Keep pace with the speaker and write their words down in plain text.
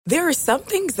There are some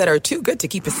things that are too good to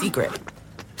keep a secret.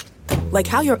 Like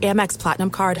how your Amex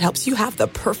Platinum card helps you have the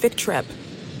perfect trip.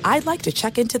 I'd like to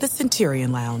check into the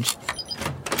Centurion Lounge.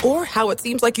 Or how it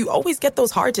seems like you always get those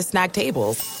hard-to-snag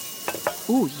tables.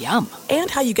 Ooh, yum.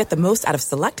 And how you get the most out of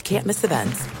select can't-miss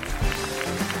events.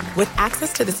 With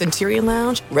access to the Centurion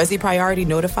Lounge, Resi Priority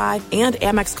Notified, and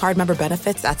Amex card member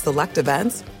benefits at select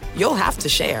events, you'll have to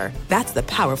share. That's the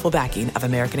powerful backing of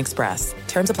American Express.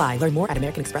 Terms apply. Learn more at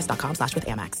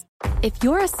americanexpress.com/withAmex. If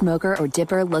you're a smoker or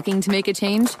dipper looking to make a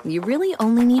change, you really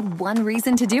only need one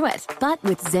reason to do it. But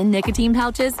with Zyn nicotine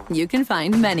pouches, you can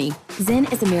find many.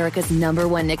 Zyn is America's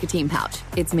 #1 nicotine pouch.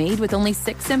 It's made with only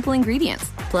 6 simple ingredients.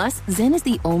 Plus, Zyn is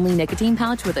the only nicotine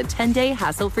pouch with a 10-day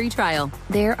hassle-free trial.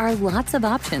 There are lots of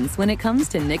options when it comes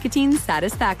to nicotine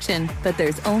satisfaction, but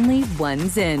there's only one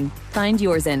Zyn. Find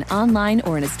your Zyn online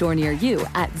or in a store near you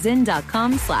at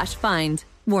zyn.com/find.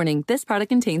 Warning, this product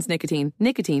contains nicotine.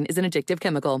 Nicotine is an addictive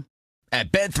chemical.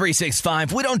 At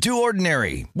Bet365, we don't do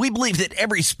ordinary. We believe that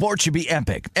every sport should be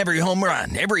epic. Every home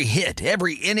run, every hit,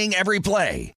 every inning, every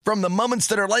play. From the moments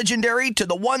that are legendary to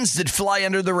the ones that fly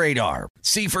under the radar.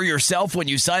 See for yourself when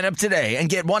you sign up today and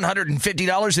get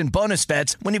 $150 in bonus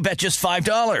bets when you bet just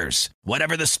 $5.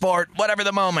 Whatever the sport, whatever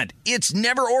the moment, it's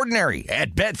never ordinary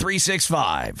at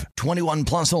Bet365. 21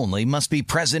 plus only. Must be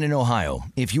present in Ohio.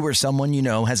 If you or someone you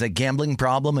know has a gambling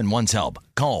problem and wants help,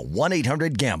 call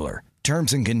 1-800-GAMBLER.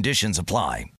 Terms and conditions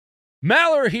apply.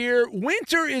 Maller here.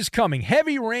 Winter is coming.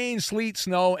 Heavy rain, sleet,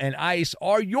 snow, and ice.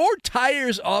 Are your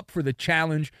tires up for the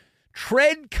challenge?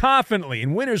 Tread confidently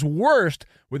in winter's worst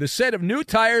with a set of new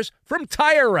tires from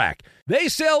Tire Rack. They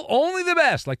sell only the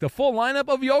best, like the full lineup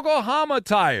of Yokohama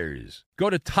tires.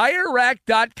 Go to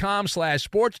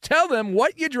TireRack.com/sports. Tell them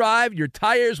what you drive. Your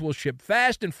tires will ship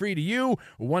fast and free to you.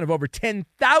 One of over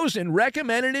 10,000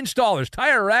 recommended installers.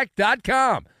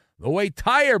 TireRack.com. The way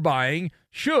tire buying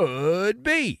should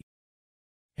be.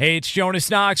 Hey, it's Jonas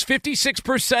Knox.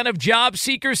 56% of job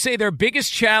seekers say their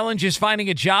biggest challenge is finding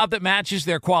a job that matches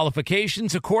their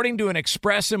qualifications, according to an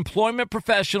Express Employment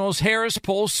Professionals Harris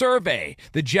Poll survey.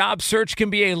 The job search can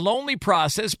be a lonely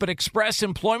process, but Express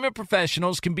Employment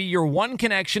Professionals can be your one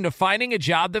connection to finding a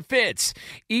job that fits.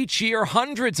 Each year,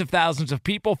 hundreds of thousands of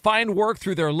people find work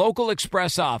through their local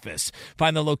Express office.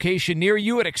 Find the location near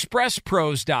you at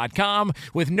expresspros.com.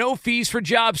 With no fees for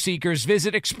job seekers,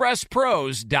 visit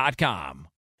expresspros.com.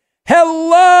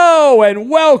 Hello and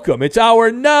welcome. It's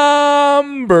hour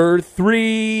number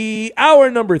three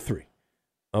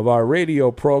of our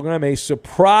radio program. A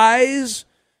surprise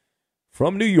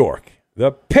from New York.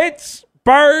 The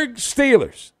Pittsburgh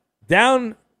Steelers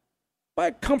down by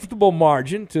a comfortable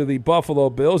margin to the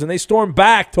Buffalo Bills, and they storm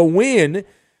back to win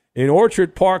in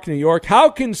Orchard Park, New York. How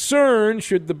concerned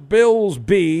should the Bills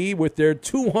be with their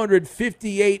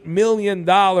 $258 million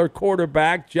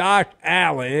quarterback, Josh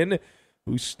Allen,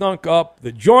 who stunk up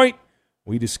the joint?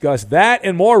 We discuss that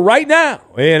and more right now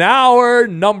in hour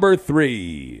number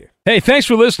three. Hey, thanks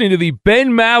for listening to the Ben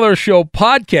Maller Show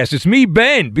podcast. It's me,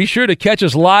 Ben. Be sure to catch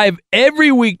us live every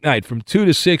weeknight from 2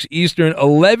 to 6 Eastern,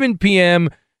 11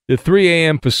 p.m. to 3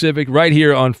 a.m. Pacific, right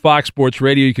here on Fox Sports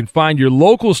Radio. You can find your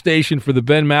local station for the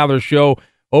Ben Maller Show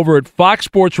over at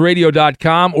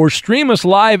foxsportsradio.com or stream us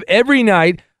live every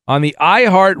night on the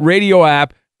iHeartRadio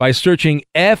app by searching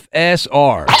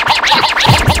FSR.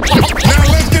 Now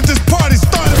let's get this party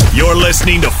started. You're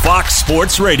listening to Fox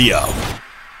Sports Radio.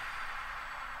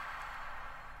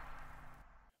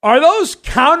 Are those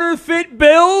counterfeit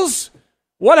bills?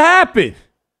 What happened?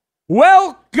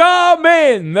 Welcome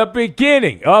in the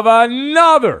beginning of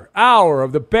another hour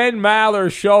of the Ben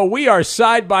Maller Show. We are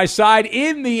side by side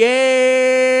in the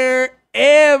air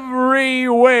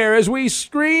everywhere as we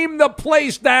stream the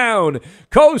place down,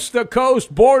 coast to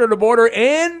coast, border to border,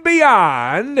 and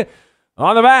beyond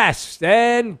on the vast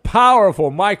and powerful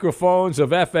microphones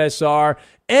of FSR,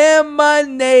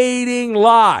 emanating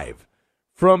live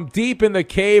from deep in the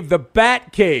cave, the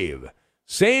Bat Cave.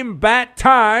 Same bat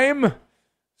time,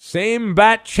 same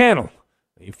bat channel.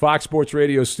 The Fox Sports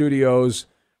Radio studios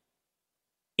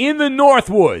in the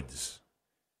Northwoods.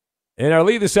 And our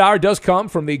lead this hour does come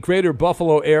from the greater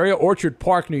Buffalo area, Orchard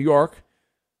Park, New York,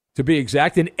 to be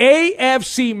exact. An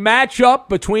AFC matchup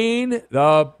between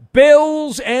the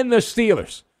Bills and the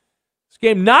Steelers. This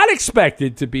game not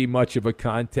expected to be much of a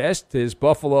contest, as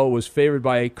Buffalo was favored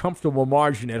by a comfortable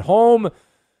margin at home.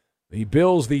 The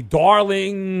Bills, the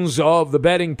darlings of the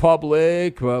betting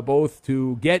public, both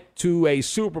to get to a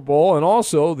Super Bowl, and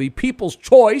also the People's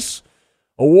Choice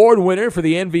Award winner for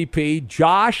the MVP,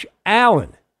 Josh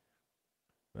Allen.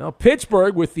 Well,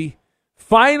 Pittsburgh, with the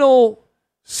final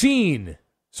scene,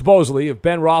 supposedly, of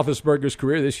Ben Roethlisberger's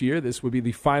career this year. This would be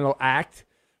the final act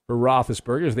for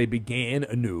Roethlisberger as they began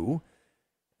anew.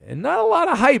 And not a lot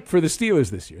of hype for the Steelers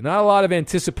this year. Not a lot of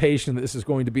anticipation that this is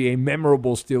going to be a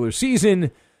memorable Steelers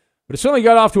season. But it certainly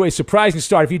got off to a surprising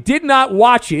start. If you did not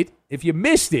watch it, if you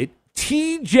missed it,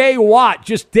 T.J. Watt,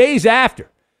 just days after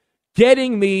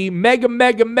getting the mega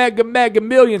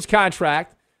millions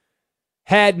contract,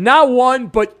 had not one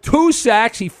but 2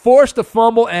 sacks. He forced a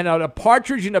fumble and a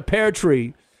partridge in a pear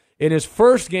tree in his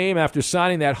first game after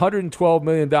signing that $112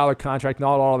 million contract,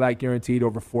 not all of that guaranteed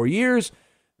over 4 years.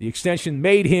 The extension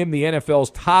made him the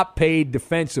NFL's top-paid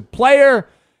defensive player,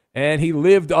 and he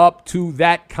lived up to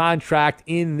that contract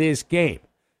in this game.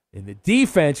 In the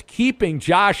defense, keeping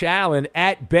Josh Allen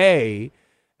at bay,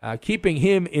 keeping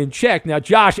him in check. Now,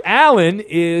 Josh Allen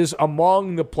is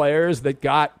among the players that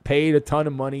got paid a ton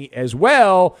of money as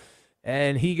well,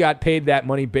 and he got paid that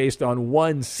money based on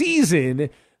 1 season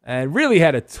and really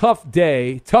had a tough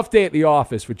day at the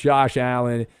office for Josh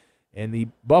Allen. And the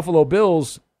Buffalo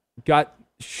Bills got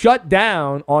shut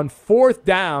down on 4th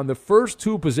down the first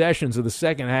 2 possessions of the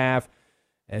second half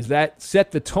as that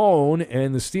set the tone,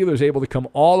 and the Steelers able to come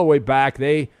all the way back.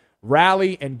 They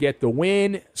rally and get the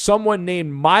win. Someone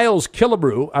named Miles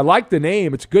Killebrew. I like the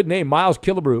name. It's a good name, Miles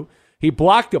Killebrew. He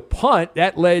blocked a punt.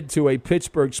 That led to a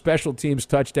Pittsburgh special teams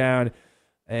touchdown.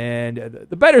 And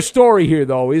the better story here,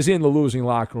 though, is in the losing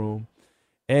locker room.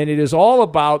 And it is all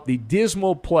about the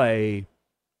dismal play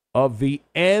of the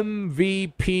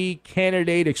MVP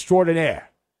candidate extraordinaire,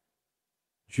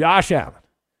 Josh Allen,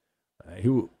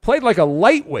 who played like a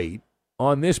lightweight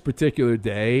on this particular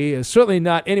day, certainly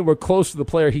not anywhere close to the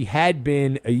player he had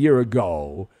been a year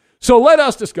ago. So let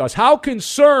us discuss, how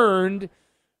concerned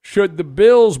should the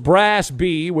Bills brass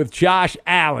be with Josh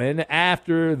Allen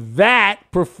after that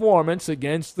performance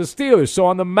against the Steelers? So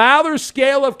on the Maller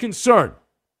scale of concern,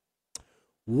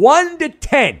 1 to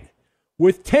 10,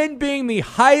 with 10 being the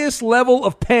highest level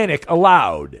of panic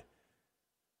allowed,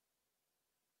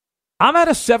 I'm at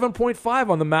a 7.5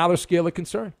 on the Maller scale of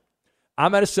concern.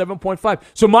 I'm at a 7.5.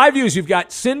 So my view is you've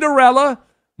got Cinderella,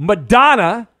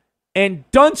 Madonna, and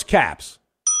dunce caps.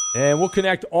 And we'll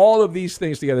connect all of these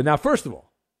things together. Now, first of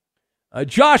all,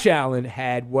 Josh Allen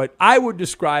had what I would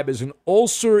describe as an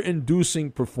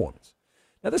ulcer-inducing performance.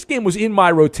 Now, this game was in my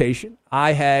rotation.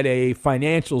 I had a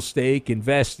financial stake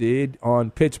invested on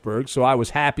Pittsburgh, so I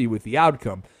was happy with the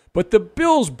outcome. But the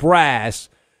Bills brass,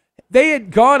 they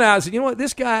had gone out and said, you know what,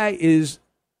 this guy is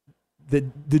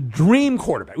the dream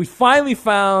quarterback. We finally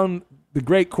found the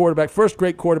great quarterback, first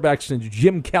great quarterback since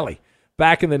Jim Kelly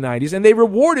back in the 90s, and they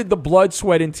rewarded the blood,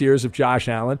 sweat, and tears of Josh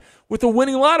Allen with a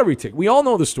winning lottery ticket. We all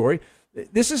know the story.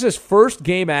 This is his first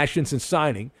game action since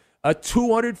signing a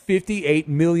 $258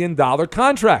 million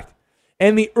contract.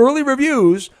 And the early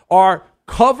reviews are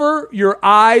cover your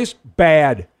eyes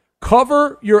bad.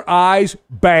 Cover your eyes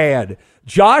bad.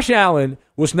 Josh Allen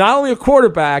was not only a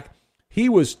quarterback, he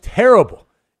was terrible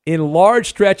in large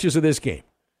stretches of this game.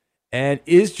 And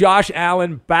is Josh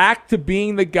Allen back to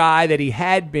being the guy that he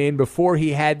had been before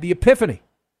he had the epiphany?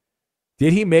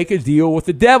 Did he make a deal with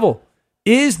the devil?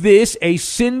 Is this a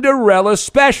Cinderella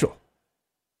special?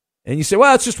 And you say,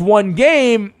 well, it's just one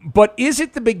game, but is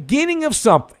it the beginning of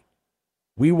something?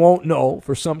 We won't know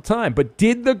for some time. But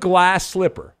did the glass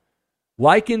slipper,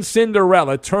 like in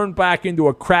Cinderella, turn back into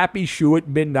a crappy shoe at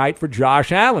midnight for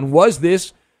Josh Allen? Was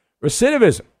this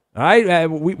recidivism? All right,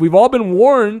 we've all been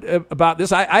warned about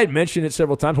this. I had mentioned it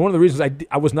several times. One of the reasons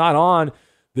I was not on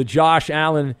the Josh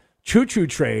Allen choo-choo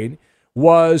train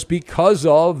was because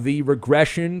of the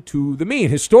regression to the mean.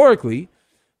 Historically,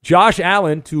 Josh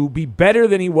Allen, to be better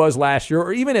than he was last year,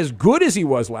 or even as good as he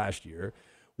was last year,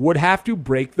 would have to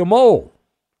break the mold.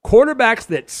 Quarterbacks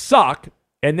that suck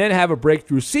and then have a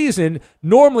breakthrough season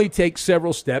normally take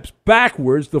several steps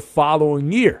backwards the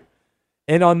following year.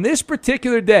 And on this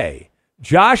particular day,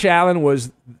 Josh Allen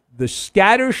was the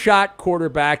scattershot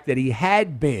quarterback that he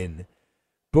had been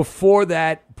before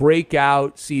that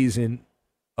breakout season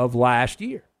of last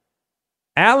year.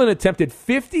 Allen attempted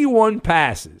 51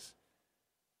 passes.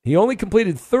 He only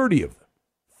completed 30 of them.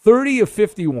 30 of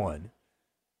 51.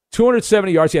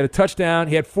 270 yards. He had a touchdown.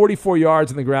 He had 44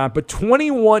 yards on the ground, but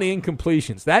 21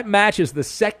 incompletions. That matches the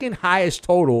second highest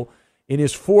total in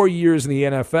his 4 years in the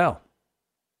NFL.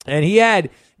 And he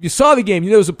had, you saw the game,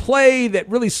 there was a play that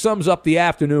really sums up the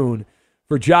afternoon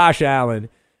for Josh Allen.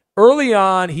 Early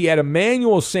on, he had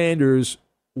Emmanuel Sanders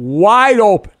wide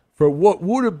open for what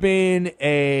would have been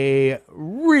a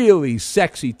really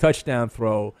sexy touchdown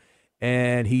throw.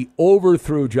 And he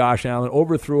overthrew Josh Allen,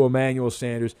 overthrew Emmanuel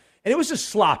Sanders. And it was just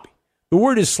sloppy. The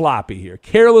word is sloppy here.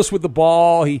 Careless with the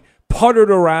ball. He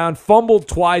puttered around, fumbled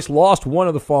twice, lost one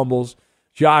of the fumbles.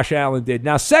 Josh Allen did.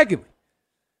 Now, secondly,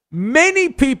 Many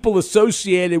people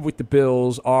associated with the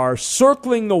Bills are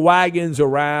circling the wagons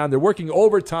around. They're working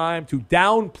overtime to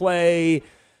downplay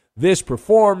this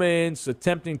performance,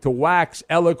 attempting to wax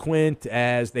eloquent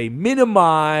as they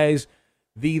minimize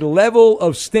the level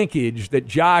of stinkage that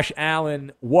Josh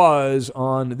Allen was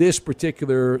on this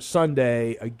particular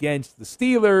Sunday against the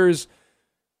Steelers.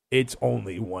 It's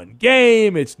only one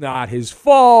game. It's not his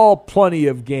fault. Plenty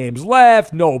of games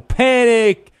left. No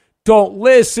panic. Don't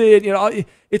listen.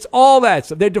 It's all that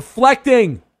stuff. They're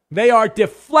deflecting. They are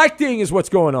deflecting is what's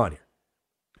going on here.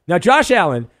 Now, Josh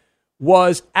Allen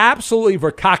was absolutely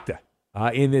verkakta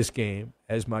in this game,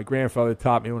 as my grandfather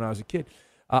taught me when I was a kid.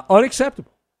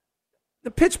 Unacceptable.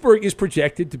 The Pittsburgh is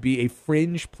projected to be a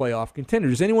fringe playoff contender.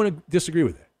 Does anyone disagree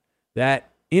with that?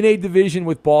 That in a division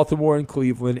with Baltimore and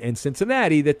Cleveland and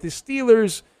Cincinnati, that the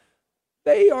Steelers,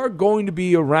 they are going to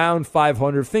be around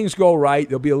 500. If things go right,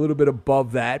 they'll be a little bit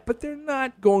above that, but they're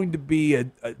not going to be a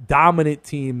dominant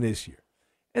team this year.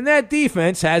 And that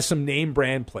defense has some name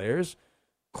brand players,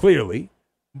 clearly,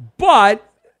 but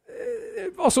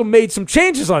they've also made some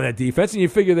changes on that defense, and you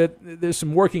figure that there's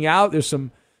some working out, there's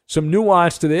some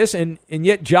nuance to this, and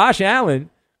yet Josh Allen,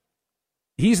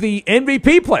 he's the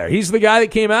MVP player. He's the guy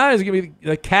that came out, he's going to be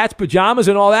the cat's pajamas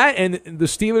and all that, and the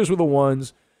Steelers were the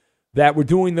ones that were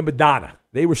doing the Madonna.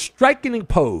 They were striking a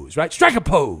pose, right? Strike a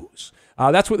pose.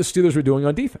 That's what the Steelers were doing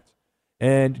on defense.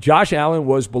 And Josh Allen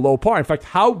was below par. In fact,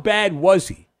 how bad was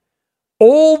he?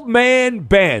 Old man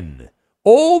Ben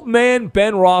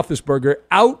Roethlisberger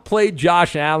outplayed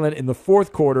Josh Allen in the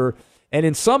fourth quarter, and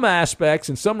in some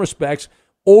respects,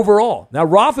 overall. Now,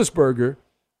 Roethlisberger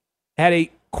had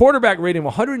a quarterback rating of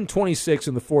 126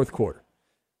 in the fourth quarter.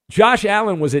 Josh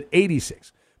Allen was at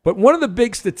 86. But one of the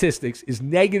big statistics is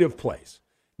negative plays.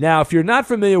 Now, if you're not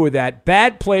familiar with that,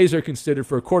 bad plays are considered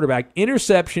for a quarterback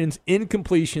interceptions,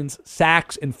 incompletions,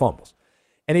 sacks, and fumbles.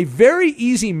 And a very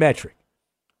easy metric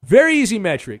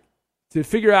to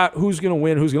figure out who's going to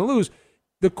win, who's going to lose,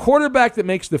 the quarterback that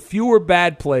makes the fewer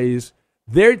bad plays,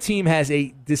 their team has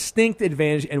a distinct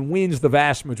advantage and wins the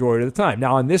vast majority of the time.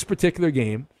 Now, on this particular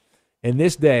game, and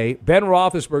this day, Ben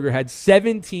Roethlisberger had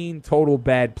 17 total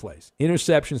bad plays.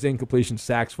 Interceptions, incompletions,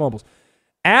 sacks, fumbles.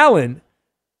 Allen,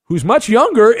 who's much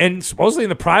younger and supposedly in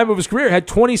the prime of his career, had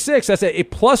 26. That's a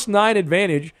 +9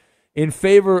 advantage in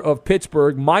favor of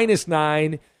Pittsburgh,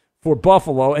 -9 for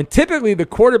Buffalo. And typically the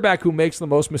quarterback who makes the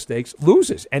most mistakes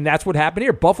loses. And that's what happened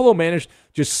here. Buffalo managed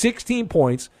just 16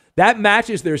 points. That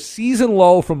matches their season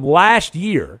low from last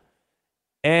year.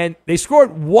 And they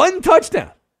scored 1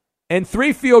 touchdown and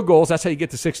 3 field goals. That's how you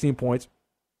get to 16 points.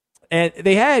 And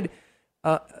they had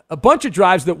a bunch of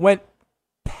drives that went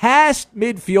past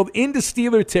midfield into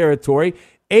Steeler territory.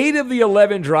 8 of the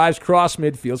 11 drives crossed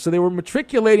midfield. So they were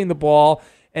matriculating the ball,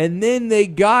 and then they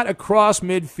got across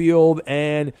midfield,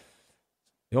 and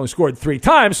they only scored 3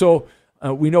 times, so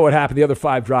we know what happened. The other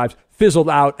 5 drives fizzled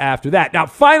out after that. Now,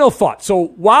 final thought. So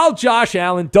while Josh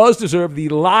Allen does deserve the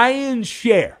lion's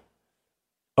share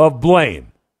of blame,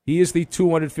 he is the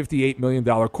 $258 million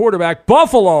quarterback.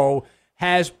 Buffalo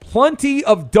has plenty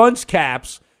of dunce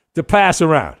caps to pass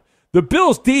around. The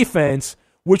Bills' defense,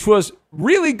 which was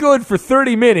really good for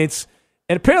 30 minutes,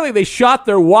 and apparently they shot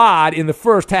their wad in the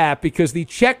first half because the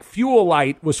check fuel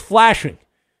light was flashing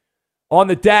on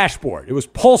the dashboard. It was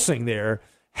pulsing there.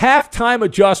 Halftime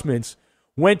adjustments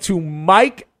went to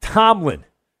Mike Tomlin.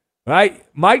 Right?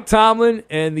 Mike Tomlin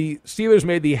and the Steelers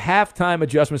made the halftime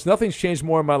adjustments. Nothing's changed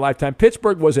more in my lifetime.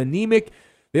 Pittsburgh was anemic.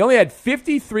 They only had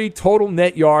 53 total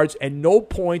net yards and no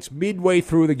points midway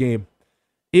through the game.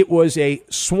 It was a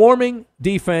swarming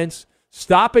defense,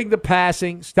 stopping the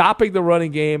passing, stopping the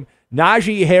running game.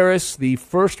 Najee Harris, the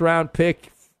first-round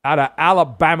pick out of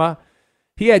Alabama,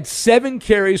 he had 7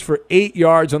 carries for 8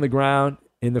 yards on the ground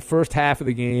in the first half of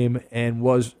the game and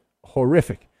was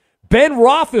horrific. Ben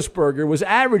Roethlisberger was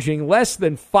averaging less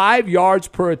than 5 yards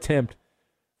per attempt,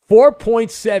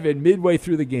 4.7 midway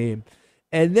through the game.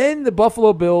 And then the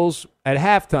Buffalo Bills, at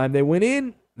halftime, they went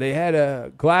in, they had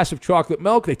a glass of chocolate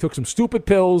milk, they took some stupid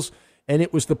pills, and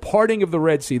it was the parting of the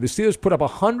Red Sea. The Steelers put up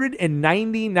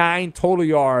 199 total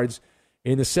yards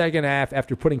in the second half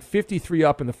after putting 53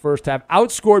 up in the first half.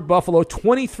 Outscored Buffalo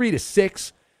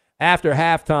 23-6 after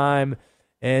halftime.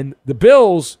 And the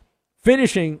Bills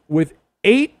finishing with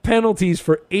 8 penalties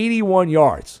for 81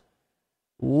 yards.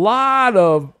 Lot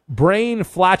of brain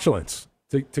flatulence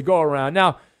to go around.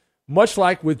 Now, much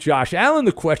like with Josh Allen,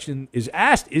 the question is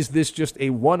asked, is this just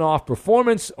a one-off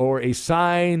performance or a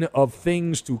sign of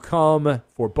things to come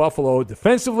for Buffalo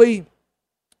defensively?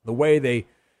 The way they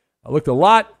looked a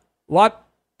lot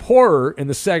poorer in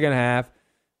the second half.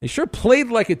 They sure played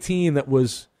like a team that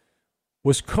was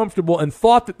was comfortable and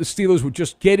thought that the Steelers would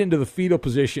just get into the fetal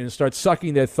position and start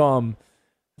sucking their thumb.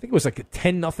 I think it was like a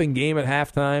 10-0 game at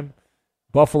halftime.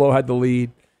 Buffalo had the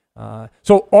lead.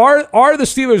 So are the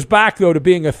Steelers back, though, to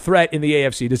being a threat in the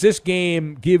AFC? Does this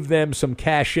game give them some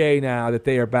cachet now that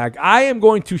they are back? I am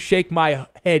going to shake my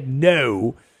head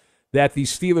no that the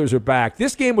Steelers are back.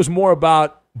 This game was more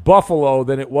about Buffalo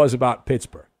than it was about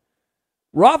Pittsburgh.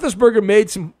 Roethlisberger made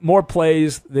some more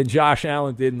plays than Josh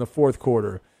Allen did in the fourth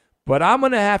quarter, but I'm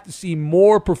going to have to see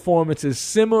more performances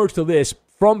similar to this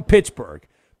from Pittsburgh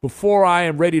before I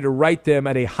am ready to write them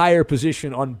at a higher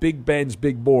position on Big Ben's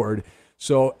big board.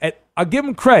 So I'll give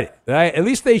them credit. Right? At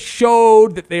least they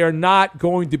showed that they are not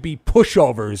going to be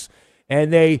pushovers,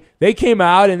 and they came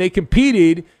out and they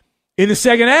competed in the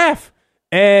second half,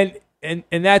 and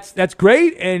that's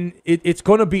great. And it's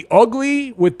going to be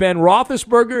ugly with Ben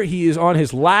Roethlisberger. He is on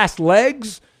his last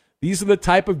legs. These are the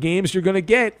type of games you're going to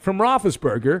get from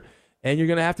Roethlisberger, and you're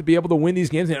going to have to be able to win these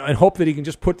games and hope that he can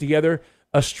just put together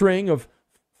a string of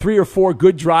 3 or 4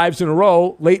 good drives in a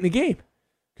row late in the game.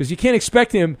 Because you can't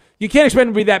expect him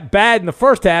to be that bad in the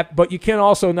first half, but you can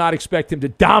also not expect him to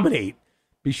dominate.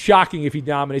 Be shocking if he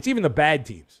dominates, even the bad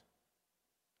teams.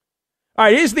 All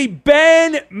right, here's the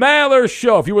Ben Maller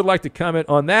Show. If you would like to comment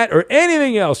on that or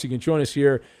anything else, you can join us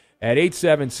here at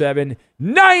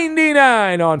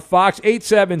 877-99 on Fox,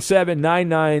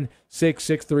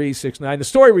 877-996-6369. The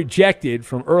story rejected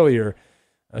from earlier,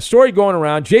 a story going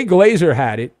around, Jay Glazer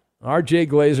had it. Our Jay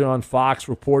Glazer on Fox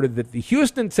reported that the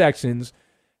Houston Texans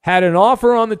had an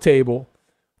offer on the table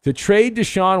to trade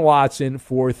Deshaun Watson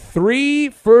for 3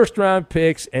 first-round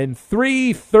picks and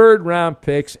 3 third-round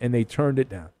picks, and they turned it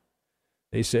down.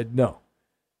 They said no.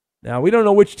 Now, we don't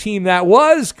know which team that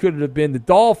was. Could it have been the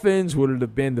Dolphins? Would it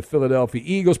have been the Philadelphia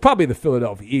Eagles? Probably the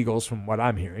Philadelphia Eagles from what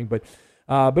I'm hearing, but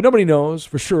nobody knows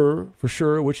for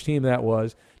sure which team that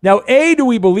was. Now, A, do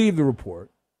we believe the report?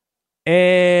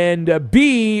 And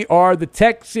B, are the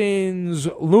Texans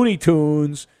Looney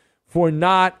Tunes for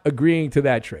not agreeing to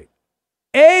that trade?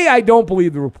 A, I don't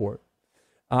believe the report.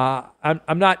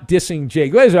 I'm not dissing Jay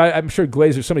Glazer. I'm sure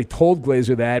somebody told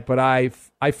Glazer that, but I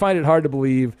find it hard to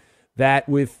believe that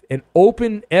with an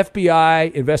open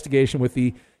FBI investigation, with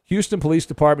the Houston Police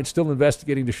Department still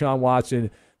investigating Deshaun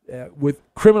Watson, with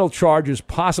criminal charges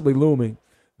possibly looming,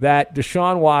 that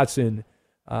Deshaun Watson,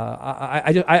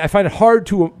 I find it hard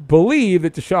to believe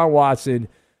that Deshaun Watson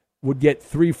would get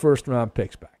 3 first-round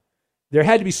picks back. There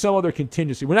had to be some other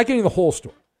contingency. We're not getting the whole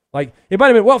story. Like, it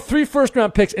might have been, 3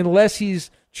 first-round picks unless he's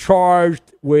charged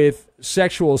with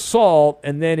sexual assault,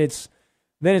 and then it's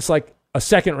like a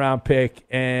second-round pick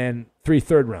and 3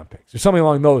 third-round picks or something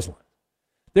along those lines.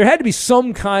 There had to be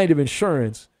some kind of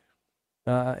insurance,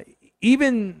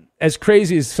 even as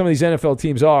crazy as some of these NFL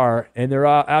teams are, and they're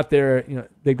out there,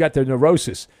 they've got their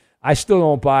neurosis. I still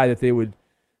don't buy that they would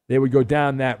go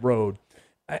down that road.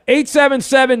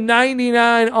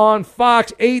 877-99 on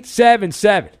Fox,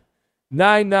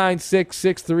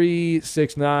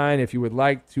 877-996-6369 if you would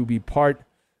like to be part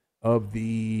of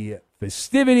the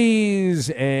festivities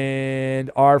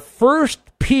and our first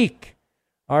peek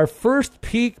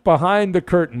behind the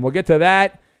curtain. We'll get to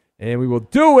that, and we will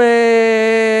do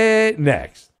it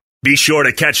next. Be sure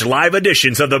to catch live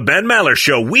editions of the Ben Maller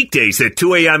Show weekdays at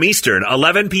 2 a.m. Eastern,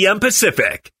 11 p.m.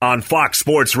 Pacific on Fox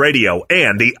Sports Radio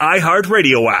and the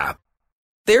iHeartRadio app.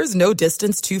 There's no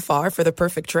distance too far for the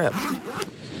perfect trip.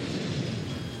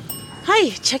 Hi,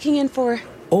 checking in for...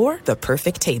 Or the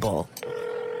perfect table.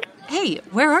 Hey,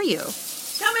 where are you?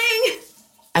 Coming!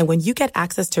 And when you get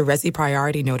access to Resi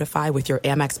Priority Notify with your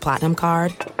Amex Platinum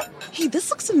card... Hey,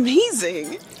 this looks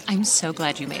amazing. I'm so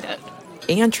glad you made it.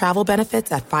 And travel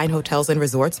benefits at fine hotels and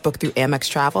resorts booked through Amex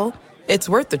Travel, it's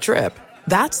worth the trip.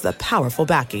 That's the powerful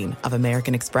backing of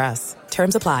American Express.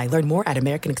 Terms apply. Learn more at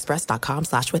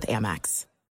americanexpress.com/withAmex.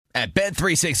 At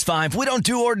Bet365, we don't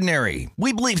do ordinary.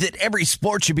 We believe that every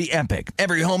sport should be epic.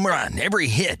 Every home run, every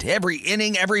hit, every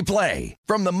inning, every play.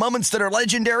 From the moments that are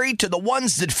legendary to the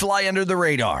ones that fly under the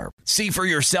radar. See for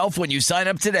yourself when you sign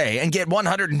up today and get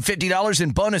 $150 in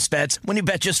bonus bets when you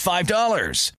bet just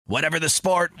 $5. Whatever the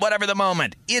sport, whatever the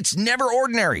moment, it's never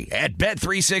ordinary at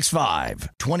Bet365.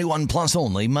 21 plus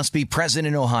only. Must be present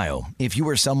in Ohio. If you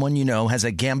or someone you know has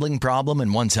a gambling problem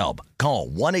and wants help, call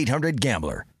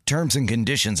 1-800-GAMBLER. Terms and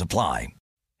conditions apply.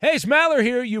 Hey, it's Maller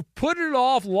here. You've put it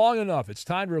off long enough. It's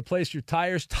time to replace your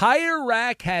tires. Tire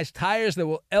Rack has tires that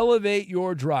will elevate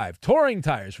your drive. Touring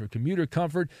tires for commuter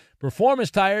comfort,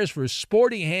 performance tires for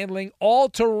sporty handling,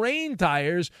 all-terrain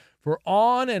tires for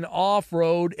on- and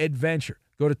off-road adventure.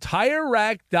 Go to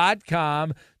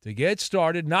TireRack.com to get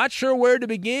started. Not sure where to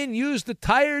begin? Use the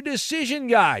Tire Decision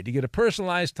Guide to get a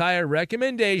personalized tire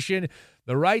recommendation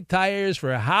The right tires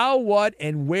for how, what,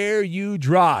 and where you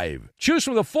drive. Choose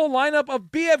from the full lineup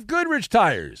of BF Goodrich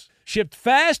tires. Shipped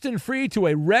fast and free to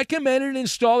a recommended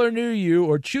installer near you,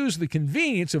 or choose the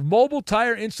convenience of mobile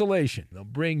tire installation. They'll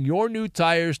bring your new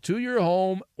tires to your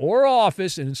home or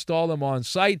office and install them on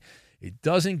site. It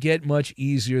doesn't get much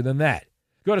easier than that.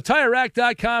 Go to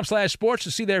TireRack.com/sports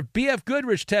to see their BF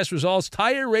Goodrich test results,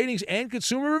 tire ratings, and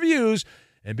consumer reviews,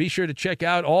 and be sure to check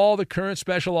out all the current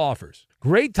special offers.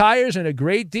 Great tires and a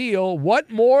great deal. What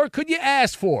more could you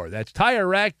ask for? That's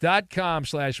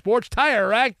TireRack.com/sports.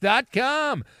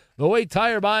 TireRack.com. The way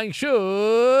tire buying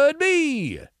should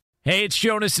be. Hey, it's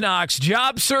Jonas Knox.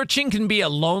 Job searching can be a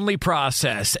lonely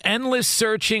process. Endless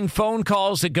searching, phone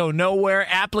calls that go nowhere,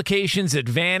 applications that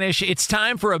vanish. It's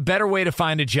time for a better way to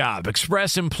find a job.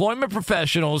 Express Employment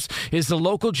Professionals is the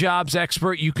local jobs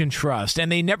expert you can trust,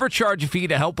 and they never charge a fee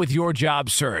to help with your job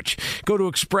search. Go to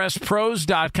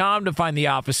expresspros.com to find the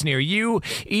office near you.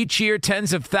 Each year,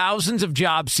 tens of thousands of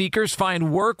job seekers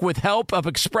find work with help of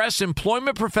Express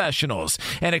Employment Professionals,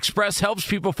 and Express helps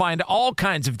people find all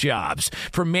kinds of jobs,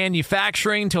 from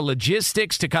manufacturing to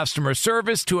logistics to customer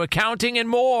service to accounting and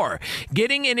more.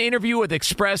 Getting an interview with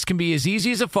Express can be as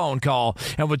easy as a phone call,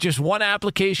 and with just one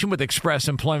application with Express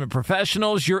Employment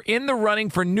Professionals, you're in the running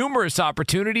for numerous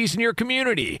opportunities in your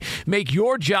community. Make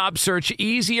your job search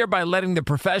easier by letting the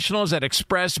professionals at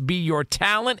Express be your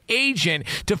talent agent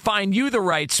to find you the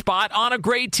right spot on a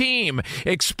great team.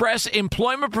 Express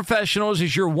Employment Professionals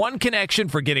is your one connection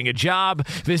for getting a job.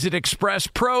 Visit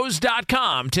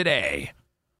expresspros.com today.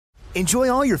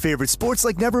 Enjoy all your favorite sports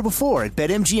like never before at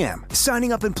BetMGM.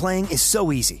 Signing up and playing is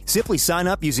so easy. Simply sign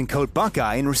up using code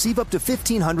Buckeye and receive up to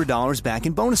 $1,500 back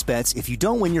in bonus bets if you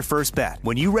don't win your first bet.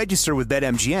 When you register with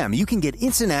BetMGM, you can get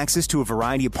instant access to a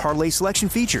variety of parlay selection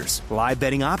features, live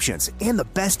betting options, and the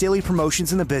best daily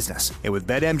promotions in the business. And with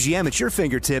BetMGM at your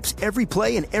fingertips, every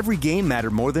play and every game matter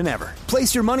more than ever.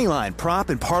 Place your moneyline, prop,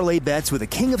 and parlay bets with the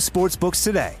king of sportsbooks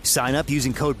today. Sign up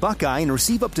using code Buckeye and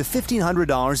receive up to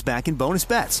 $1,500 back in bonus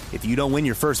bets if you don't win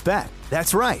your first bet.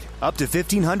 That's right, up to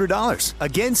 $1,500.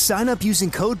 Again, sign up using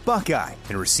code Buckeye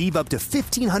and receive up to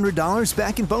 $1,500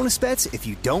 back in bonus bets if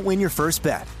you don't win your first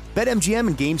bet. BetMGM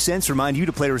and GameSense remind you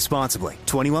to play responsibly.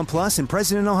 21 plus and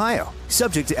present in Ohio.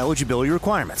 Subject to eligibility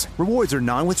requirements. Rewards are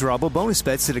non-withdrawable bonus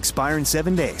bets that expire in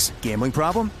 7 days. Gambling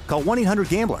problem? Call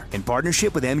 1-800-GAMBLER in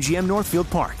partnership with MGM Northfield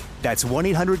Park. That's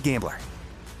 1-800-GAMBLER.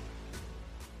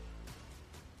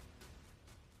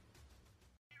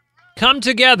 Come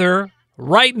together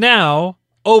right now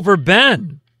over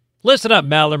Ben. Listen up,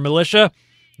 Maller Militia.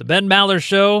 The Ben Maller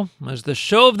Show is the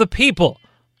show of the people,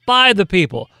 by the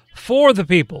people, for the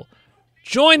people.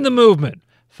 Join the movement.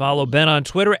 Follow Ben on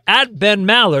Twitter at Ben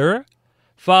Maller.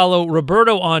 Follow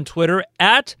Roberto on Twitter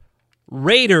at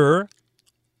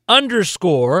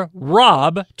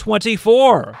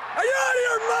Raider_Rob24.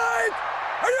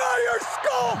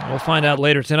 We'll find out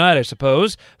later tonight, I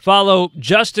suppose. Follow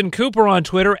Justin Cooper on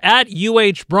Twitter at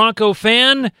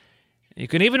UHBroncoFan. You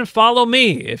can even follow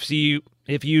me if you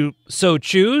so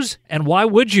choose. And why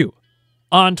would you?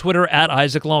 On Twitter at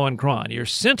Isaac Lowenkron. Your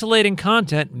scintillating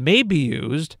content may be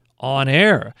used on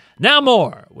air. Now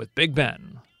more with Big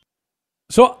Ben.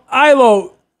 So,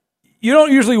 Ilo, you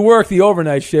don't usually work the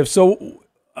overnight shift, so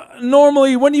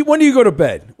normally, when do you go to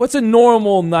bed? What's a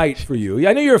normal night for you?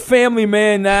 I know you're a family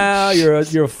man now. You're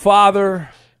a father,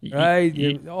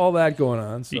 right? All that going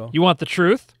on. So you want the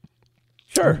truth?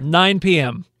 Sure. 9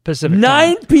 p.m. Pacific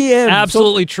 9 time. p.m.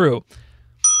 Absolutely true.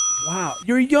 Wow,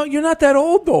 you're young. You're not that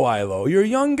old though, Ilo. You're a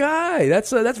young guy.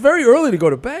 That's very early to go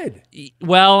to bed.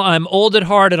 Well, I'm old at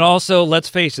heart, and also, let's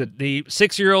face it, the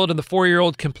 6-year-old and the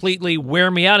 4-year-old completely wear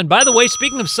me out. And by the way,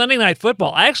 speaking of Sunday Night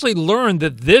Football, I actually learned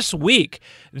that this week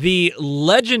the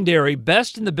legendary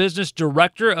Best in the Business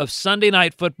director of Sunday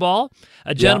Night Football,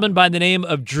 a gentleman by the name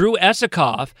of Drew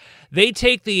Esikoff, they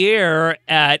take the air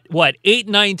at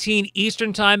 8:19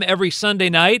 Eastern Time every Sunday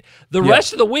night. The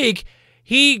rest of the week,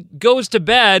 he goes to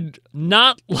bed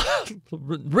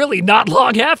really not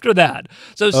long after that.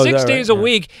 So 6 days a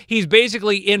week, he's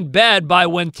basically in bed by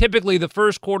when typically the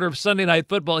first quarter of Sunday Night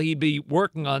Football, he'd be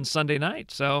working on Sunday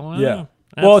night. So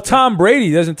well, Tom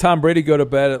Brady, doesn't Tom Brady go to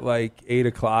bed at 8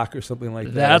 o'clock or something like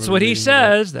that? That's what he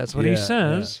says. That's what he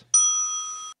says.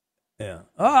 Yeah.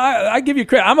 I give you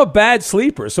credit. I'm a bad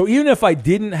sleeper. So even if I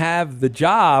didn't have the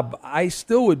job, I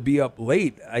still would be up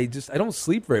late. I don't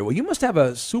sleep very well. You must have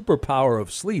a superpower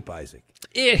of sleep, Isaac.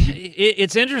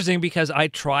 It's interesting because I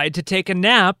tried to take a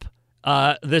nap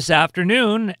this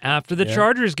afternoon after the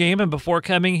Chargers game and before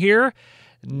coming here.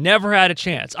 Never had a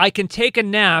chance. I can take a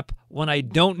nap when I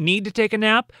don't need to take a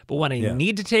nap, but when I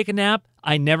need to take a nap,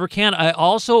 I never can. I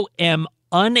also am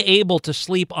unable to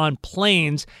sleep on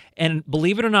planes. And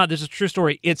believe it or not, this is a true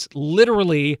story. It's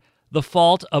literally the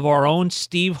fault of our own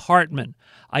Steve Hartman.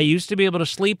 I used to be able to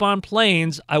sleep on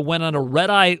planes. I went on a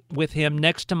red-eye with him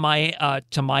next to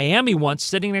Miami once,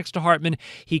 sitting next to Hartman.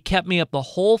 He kept me up the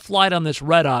whole flight on this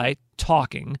red-eye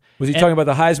talking. Was he talking about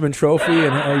the Heisman Trophy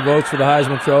and how he votes for the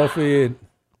Heisman Trophy?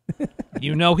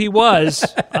 You know he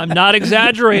was. I'm not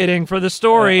exaggerating for the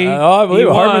story. I believe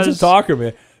it. Hartman's a talker,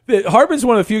 man. Hartman's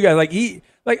one of the few guys.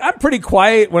 I'm pretty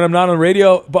quiet when I'm not on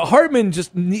radio, but Hartman he's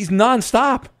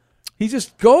nonstop. He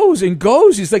just goes and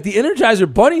goes. He's like the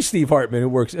Energizer Bunny, Steve Hartman, who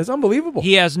works. It's unbelievable.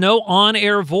 He has no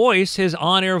on-air voice. His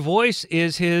on-air voice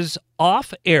is his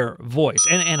off-air voice.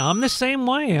 And I'm the same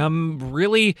way. I'm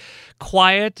really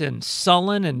quiet and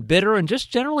sullen and bitter and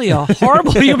just generally a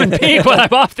horrible human being when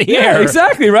I'm off the air. Yeah,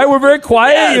 exactly, right? We're very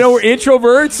quiet. Yes. We're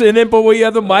introverts, but we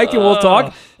have the mic and we'll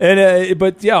talk.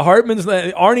 But Hartman's,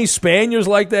 Arnie Spanier's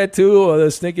like that too. The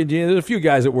Stinking Genius. There's a few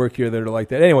guys that work here that are like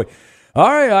that. Anyway. All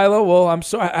right, Isla. Well, I'm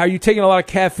sorry. Are you taking a lot of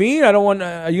caffeine? Are you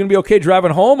going to be okay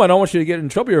driving home? I don't want you to get in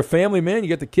trouble. You're a family man. You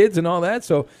get the kids and all that.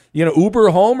 So you going to Uber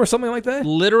home or something like that?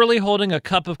 Literally holding a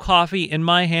cup of coffee in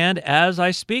my hand as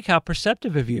I speak. How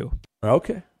perceptive of you.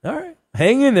 Okay. All right.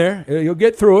 Hang in there. You'll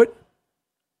get through it.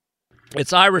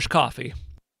 It's Irish coffee.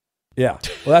 Yeah.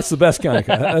 Well, that's the best kind of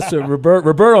coffee.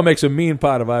 Roberto makes a mean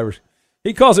pot of Irish.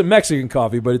 He calls it Mexican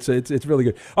coffee, but it's really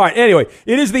good. All right. Anyway,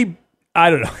 it is I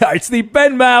don't know. It's the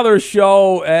Ben Maller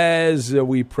Show as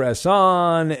we press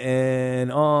on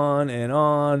and on and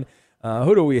on.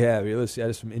 Who do we have here? Let's see. I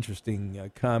have some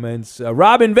interesting comments.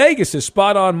 Robin Vegas is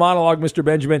spot on monologue, Mr.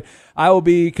 Benjamin. I will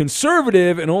be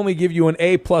conservative and only give you an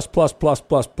A+++++++.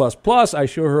 I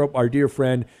sure hope our dear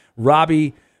friend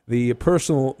Robbie, the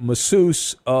personal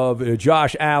masseuse of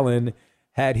Josh Allen,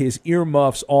 had his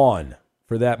earmuffs on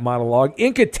for that monologue.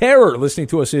 Inca Terror, listening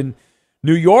to us in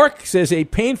New York, says a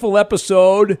painful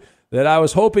episode that I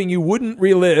was hoping you wouldn't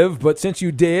relive, but since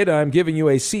you did, I'm giving you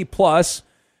a C+.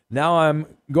 Now I'm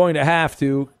going to have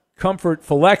to comfort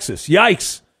Philexis.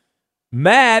 Yikes.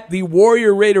 Matt, the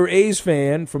Warrior Raider A's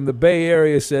fan from the Bay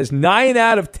Area, says 9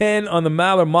 out of 10 on the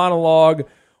Maller monologue.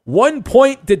 1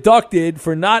 point deducted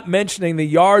for not mentioning the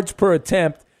yards per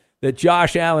attempt that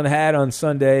Josh Allen had on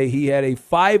Sunday. He had a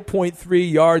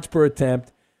 5.3 yards per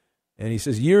attempt. And he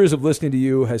says, years of listening to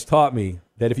you has taught me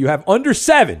that if you have under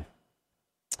 7,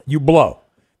 you blow.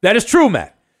 That is true,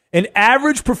 Matt. An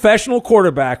average professional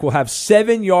quarterback will have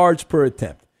 7 yards per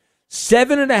attempt.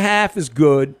 7.5 is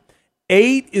good.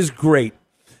 8 is great.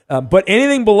 But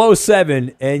anything below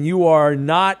 7, and you are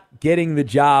not getting the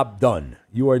job done.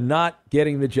 You are not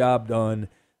getting the job done.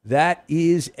 That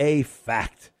is a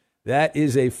fact. That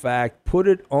is a fact. Put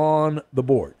it on the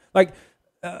board.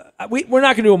 We're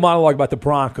not going to do a monologue about the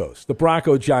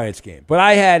Broncos-Giants game. But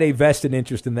I had a vested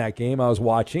interest in that game. I was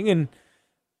watching and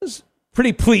was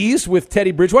pretty pleased with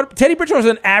Teddy Bridgewater. Teddy Bridgewater is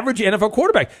an average NFL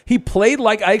quarterback. He played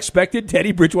like I expected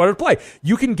Teddy Bridgewater to play.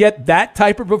 You can get that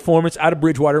type of performance out of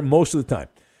Bridgewater most of the time.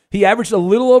 He averaged a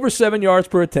little over 7 yards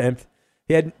per attempt.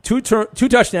 He had two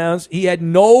touchdowns. He had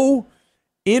no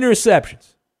interceptions.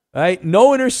 Right?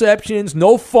 No interceptions,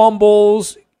 no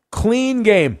fumbles. Clean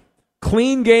game.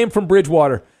 Clean game from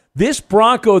Bridgewater. This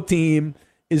Bronco team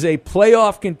is a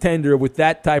playoff contender with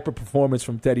that type of performance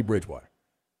from Teddy Bridgewater.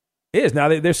 It is. Now,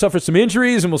 they suffered some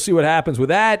injuries, and we'll see what happens with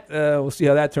that. We'll see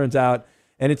how that turns out.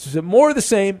 And it's more of the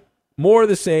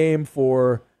same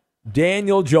for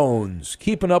Daniel Jones,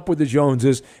 keeping up with the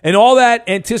Joneses, and all that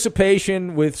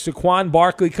anticipation with Saquon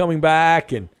Barkley coming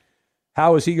back, and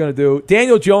how is he going to do?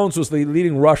 Daniel Jones was the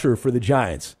leading rusher for the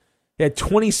Giants. He had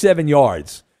 27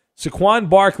 yards. Saquon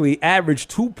Barkley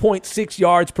averaged 2.6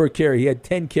 yards per carry. He had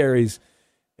 10 carries,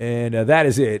 and that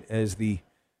is it. As the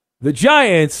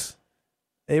Giants,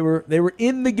 they were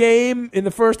in the game in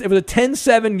the first. It was a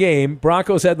 10-7 game.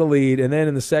 Broncos had the lead, and then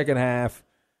in the second half,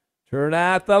 turn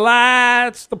out the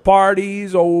lights. The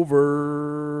party's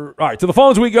over. All right, to the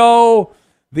phones we go.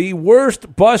 The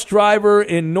worst bus driver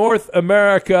in North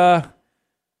America,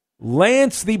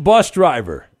 Lance the bus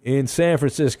driver in San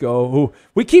Francisco, who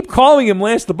we keep calling him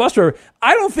Lance the bus driver.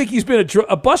 I don't think he's been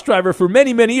a bus driver for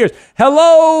many, many years.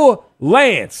 Hello,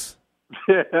 Lance.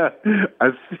 Yeah,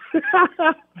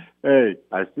 hey,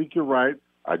 I think you're right.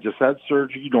 I just had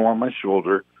surgery, on my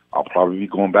shoulder. I'll probably be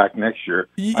going back next year.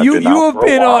 You have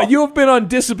been on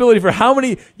disability for how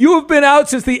many? You have been out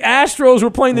since the Astros were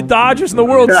playing the Dodgers in the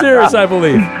World Series, I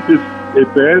believe.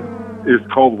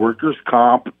 It's called workers'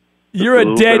 comp. You're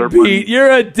a deadbeat. You're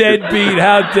a deadbeat.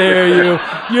 How dare you?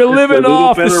 You're living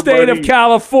off the state of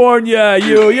California.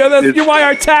 You're why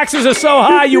our taxes are so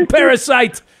high, you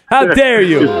parasite. How dare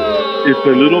you? It's a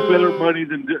little better money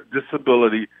than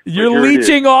disability. You're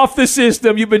leeching off the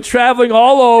system. You've been traveling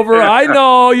all over. I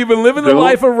know. You've been living the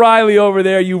life of Riley over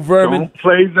there, you vermin. Don't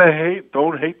play the hate.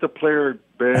 Don't hate the player,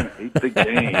 Ben. Hate the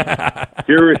game.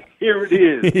 Here it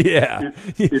is. Yeah.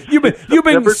 You've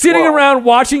been sitting around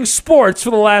watching sports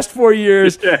for the last 4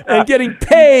 years and getting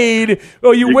paid.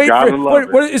 Oh, you wait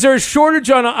for what, is there a shortage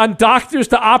on doctors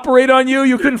to operate on you?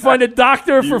 You couldn't find a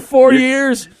doctor for 4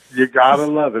 years? You gotta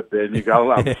love it, Ben. You gotta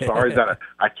love it. I'm sorry that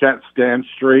I can't stand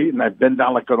straight, and I've been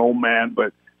down like an old man,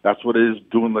 but that's what it is,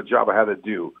 doing the job I had to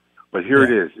do. But here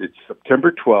it is. It's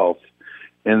September 12th.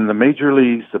 In the major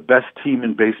leagues, the best team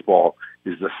in baseball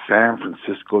is the San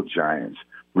Francisco Giants.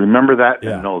 Remember that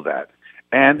and know that.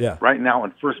 And right now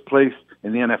in first place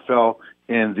in the NFL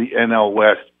in the NL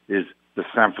West is the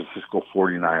San Francisco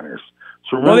 49ers.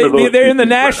 So they're in the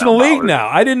National League now.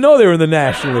 I didn't know they were in the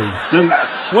National League.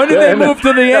 When did they move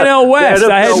to the NL West?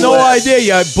 I had no idea,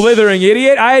 you blithering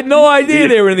idiot. I had no idea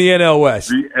they were in the NL West.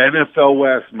 The NFL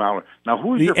West, Mount. Now,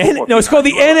 who's your football team? No, it's called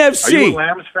the NFC. Are you a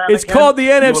Lambs fan It's again? called the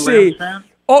NFC. Fan?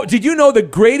 Oh, did you know the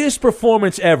greatest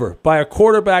performance ever by a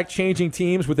quarterback changing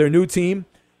teams with their new team?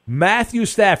 Matthew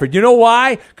Stafford. You know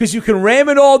why? Because you can ram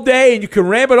it all day and you can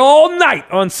ram it all night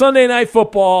on Sunday Night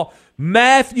Football.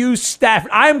 Matthew Stafford.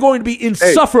 I'm going to be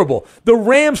insufferable. The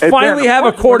Rams finally have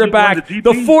a quarterback. The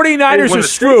 49ers are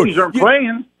screwed.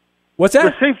 Playing. What's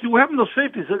that? The safety. What happened to those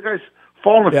safeties? Those guys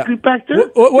falling asleep back there.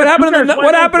 What happened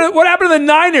to the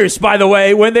Niners? By the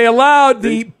way, when they allowed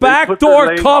the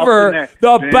backdoor cover,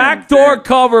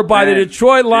 cover by the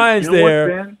Detroit Lions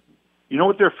there. You know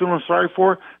what they're feeling sorry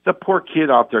for? The poor kid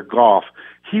out there, Goff.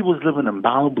 He was living in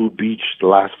Malibu Beach the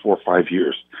last 4 or 5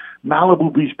 years.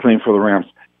 Malibu Beach playing for the Rams.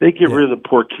 They get rid of the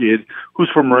poor kid who's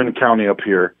from Marin County up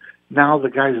here. Now the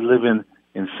guy's living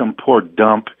in some poor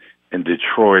dump in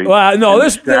Detroit. Well, no,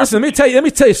 listen. Let me tell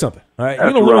you something. All right,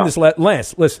 you're gonna ruin this,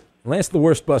 Lance. Listen, Lance, the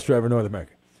worst bus driver in North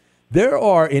America. There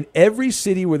are in every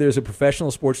city where there's a professional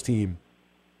sports team.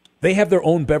 They have their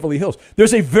own Beverly Hills.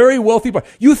 There's a very wealthy part.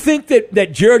 You think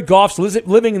that Jared Goff's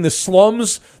living in the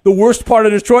slums, the worst part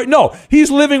of Detroit? No,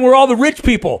 he's living where all the rich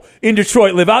people in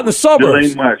Detroit live, out in the suburbs.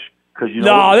 Ain't much.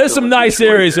 No, there's some nice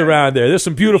areas around there. There's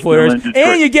some beautiful areas.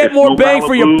 And you get more bang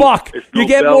for your buck. You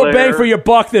get more bang for your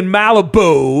buck than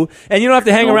Malibu. And you don't have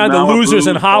to hang around the losers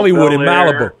in Hollywood in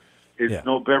Malibu. It's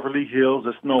no Beverly Hills.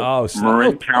 It's no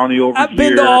Marin County over here. I've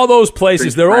been to all those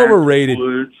places. They're overrated.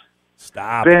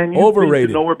 Stop. Ben, overrated.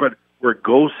 You know where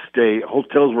ghosts stay,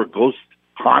 hotels where ghosts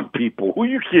haunt people. Who are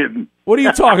you kidding? What are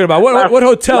you talking about? What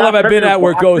hotel have I been at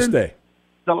where ghosts stay?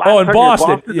 In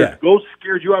Boston. Yeah. Ghost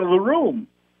scared you out of the room.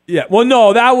 Yeah, well,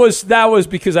 no, that was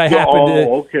because I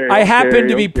happened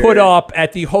to be put up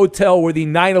at the hotel where the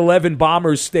 9/11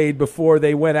 bombers stayed before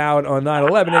they went out on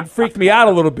 9/11. It freaked me out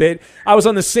a little bit. I was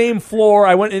on the same floor.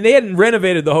 I went, and they hadn't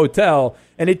renovated the hotel,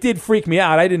 and it did freak me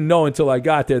out. I didn't know until I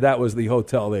got there that was the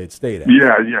hotel they had stayed at.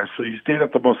 Yeah. So you stayed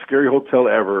at the most scary hotel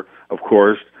ever, of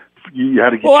course. You had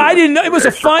to get. Well, I didn't know it was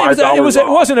a fine.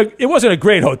 It wasn't a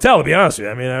great hotel, to be honest with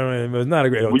you. I mean, it was not a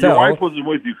great hotel. Well, your wife wasn't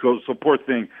with you, because so poor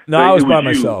thing. No, I was by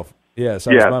myself. Yes,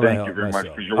 I was by thank you very much.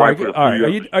 Your wife all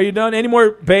right, are you done? Any more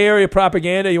Bay Area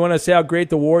propaganda? You want to say how great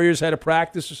the Warriors had a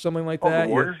practice or something like that? The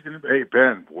Warriors going to be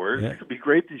Ben. Warriors going to be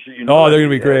great this year. They're going to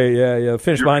be great. Yeah.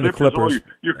 Finish behind the Clippers.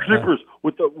 Your Clippers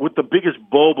with the biggest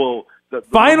Bobo.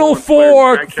 Final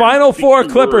Four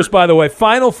Clippers. By the way,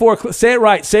 Final Four. Say it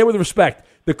right. Say it with respect.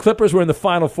 The Clippers were in the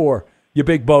Final Four. You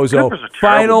big bozo.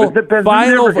 Final Four.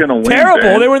 Terrible.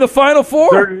 Ben. They were in the Final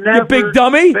Four. You big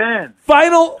dummy. Ben.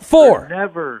 Final Four.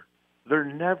 They're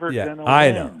never gonna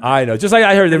win. I know. Just like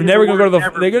I heard, they're never gonna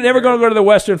go to the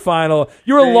Western Final.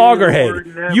 You're a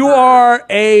loggerhead. You are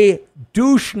a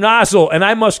douche nozzle, and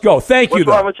I must go. Thank you. What's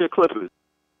wrong with your Clippers?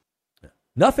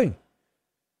 Nothing.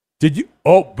 Did you?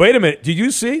 Oh, wait a minute. Did you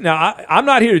see? Now I'm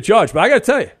not here to judge, but I got to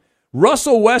tell you,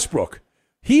 Russell Westbrook.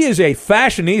 He is a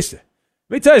fashionista. Let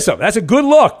me tell you something. That's a good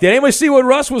look. Did anybody see what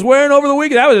Russ was wearing over the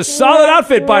weekend? That was a solid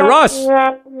outfit by Russ.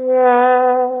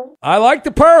 I like the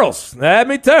pearls. Let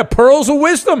me tell you, pearls of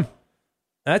wisdom.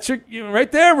 That's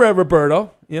right there,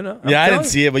 Roberto. You know. I didn't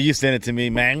see it, but you sent it to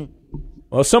me, man.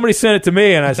 Well, somebody sent it to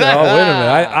me, and I said, "Oh, wait a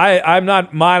minute. I'm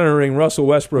not monitoring Russell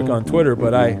Westbrook on Twitter,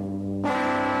 but I."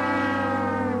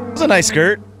 It was a nice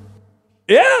skirt.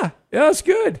 Yeah, it's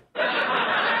good.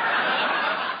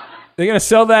 They're going to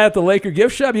sell that at the Laker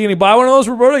gift shop? You going to buy one of those,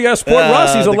 Roberto? You got to support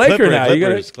Russ. He's a Laker now.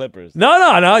 Clippers.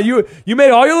 No. You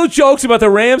made all your little jokes about the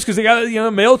Rams because they got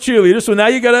male cheerleaders. So now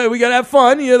we got to have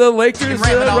fun. You're the Lakers,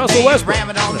 Russell Westbrook.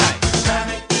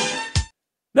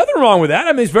 Nothing wrong with that.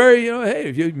 I mean, it's very hey,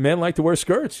 if men like to wear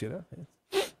skirts,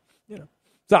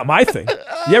 It's It's not my thing.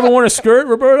 You ever worn a skirt,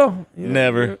 Roberto?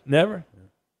 Never. Never?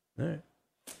 All right.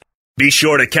 Be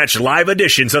sure to catch live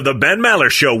editions of the Ben Maller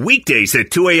Show weekdays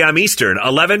at 2 a.m. Eastern,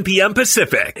 11 p.m.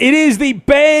 Pacific. It is the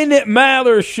Ben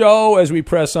Maller Show as we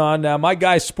press on now. My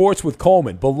guy, Sports with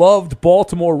Coleman, beloved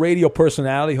Baltimore radio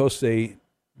personality, hosts a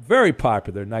very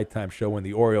popular nighttime show when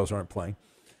the Orioles aren't playing.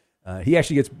 He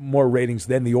actually gets more ratings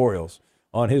than the Orioles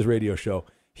on his radio show.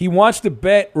 He wants to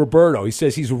bet Roberto. He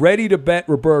says he's ready to bet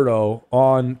Roberto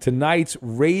on tonight's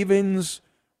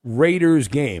Ravens-Raiders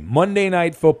game, Monday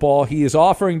Night Football. He is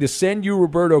offering to send you,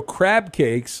 Roberto, crab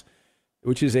cakes,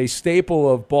 which is a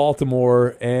staple of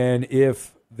Baltimore. And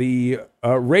if the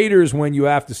Raiders win, you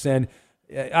have to send,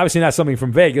 obviously not something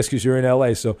from Vegas because you're in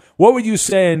L.A. So what would you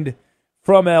send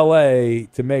from L.A.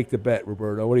 to make the bet,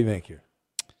 Roberto? What do you think here?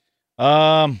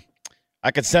 I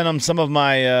could send him some of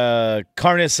my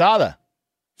carne asada.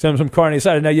 Send him some carne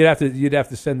asada. Now you'd have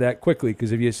to send that quickly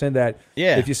because if you send that,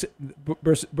 if you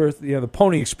the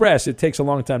Pony Express, it takes a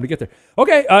long time to get there.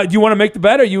 Okay, do you want to make the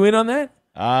bet? Are you in on that?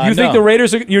 Do you think the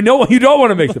Raiders are? You don't want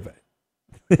to make the bet.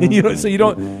 So you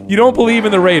don't believe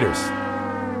in the Raiders.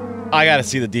 I got to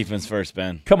see the defense first,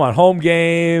 Ben. Come on, home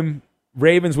game.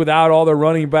 Ravens without all their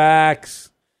running backs.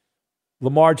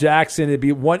 Lamar Jackson.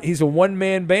 He's a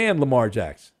one-man band. Lamar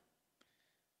Jackson.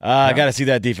 I got to see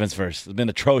that defense first. It's been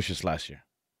atrocious last year.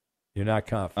 You're not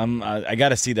confident. I got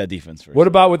to see that defense first. What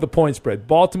about with the point spread?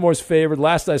 Baltimore's favored.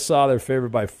 Last I saw, they're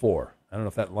favored by 4. I don't know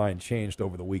if that line changed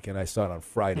over the weekend. I saw it on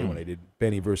Friday when I did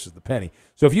Benny versus the Penny.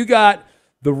 So if you got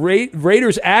the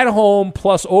Raiders at home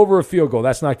plus over a field goal,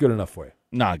 that's not good enough for you.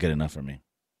 Not good enough for me.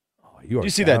 Did you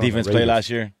see that defense play last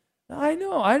year? I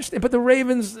know. I understand. But the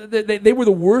Ravens, they were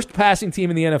the worst passing team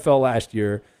in the NFL last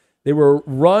year. They were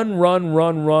run around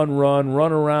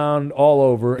all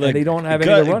over, and they don't have any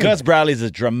running. Gus Bradley's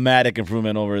a dramatic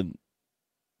improvement over.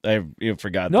 I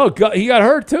forgot. No, he got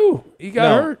hurt too. He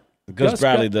got hurt. Gus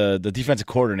Bradley, the defensive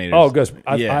coordinator. Oh, Gus.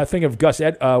 I think of Gus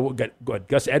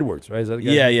Edwards, right? Is that the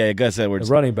guy? Yeah, Gus Edwards,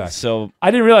 the running back. So I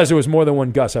didn't realize there was more than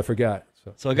one Gus. I forgot.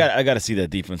 So I got to see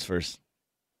that defense first.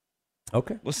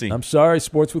 Okay, we'll see. I'm sorry,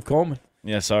 Sports with Coleman.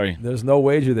 Yeah, sorry. There's no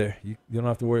wager there. You don't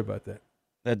have to worry about that.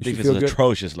 That defense was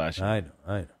atrocious last year.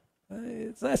 I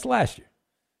know. That's last year.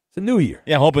 It's a new year.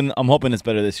 Yeah, I'm hoping it's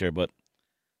better this year, but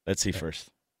let's see first.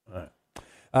 All right.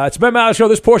 It's Ben Maller Show.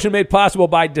 This portion made possible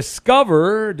by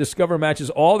Discover. Discover matches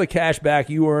all the cash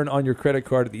back you earn on your credit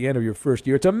card at the end of your first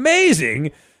year. It's amazing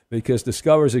because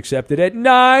Discover is accepted at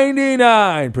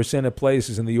 99% of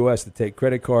places in the U.S. that take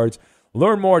credit cards.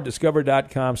 Learn more at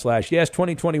discover.com/yes.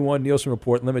 2021 Nielsen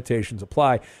Report limitations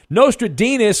apply.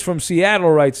 Nostradamus from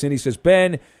Seattle writes in. He says,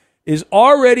 Ben is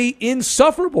already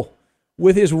insufferable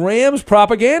with his Rams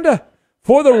propaganda.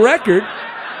 For the record,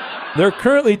 they're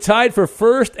currently tied for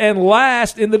first and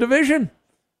last in the division.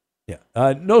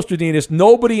 Yeah, Nostradamus,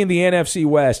 nobody in the NFC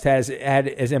West has had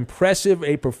as impressive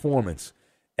a performance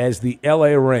as the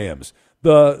L.A. Rams.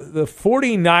 The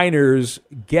 49ers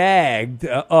gagged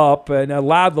up and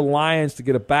allowed the Lions to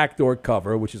get a backdoor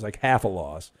cover, which is like half a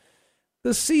loss. The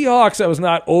Seahawks I was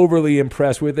not overly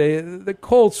impressed with. The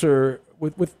Colts are,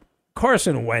 with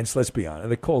Carson Wentz, let's be honest,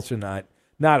 the Colts are not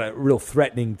a real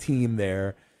threatening team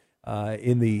there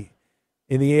in the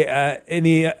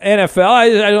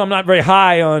NFL. I'm not very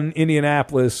high on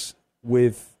Indianapolis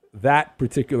with that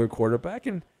particular quarterback.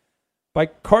 And by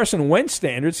Carson Wentz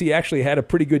standards, he actually had a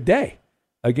pretty good day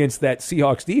against that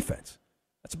Seahawks defense.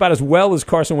 That's about as well as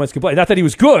Carson Wentz can play. Not that he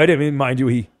was good. I mean, mind you,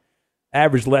 he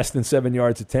averaged less than 7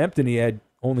 yards attempt, and he had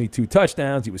only 2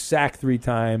 touchdowns. He was sacked 3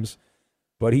 times,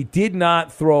 but he did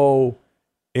not throw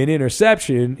an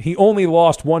interception. He only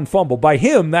lost 1 fumble. By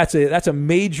him, that's a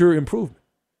major improvement.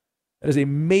 That is a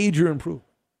major improvement.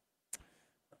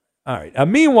 All right.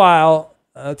 Meanwhile,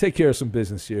 I'll take care of some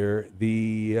business here.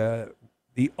 The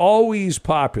always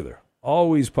popular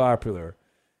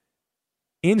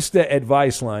Insta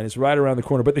advice line is right around the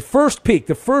corner. But the first peek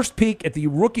at the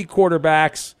rookie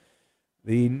quarterbacks,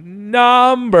 the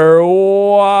number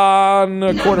 1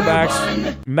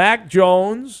 quarterbacks, Mac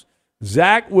Jones,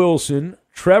 Zach Wilson,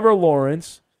 Trevor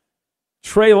Lawrence,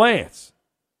 Trey Lance.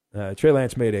 Trey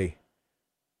Lance made a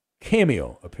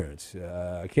cameo appearance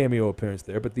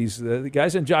there. But these the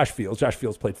guys and Josh Fields. Josh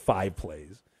Fields played 5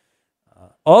 plays.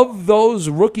 Of those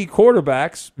rookie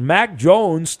quarterbacks, Mac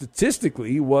Jones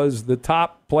statistically was the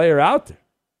top player out there.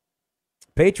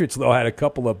 Patriots, though, had a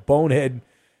couple of bonehead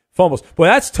fumbles. Boy,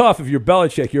 that's tough if you're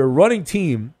Belichick. You're a running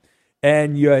team,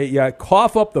 and you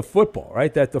cough up the football,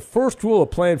 right? That the first rule of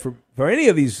playing for any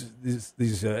of these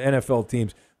NFL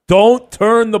teams, don't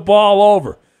turn the ball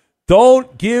over.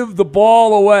 Don't give the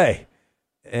ball away.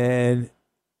 And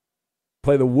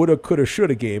play the woulda, coulda,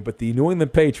 shoulda game, but the New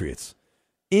England Patriots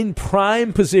in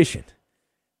prime position.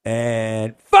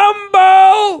 And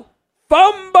fumble!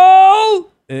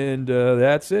 And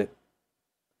that's it.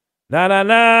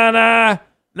 Na-na-na-na,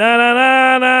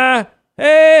 na-na-na-na,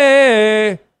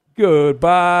 hey,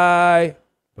 goodbye.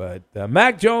 But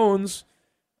Mac Jones,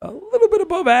 a little bit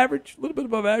above average,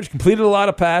 completed a lot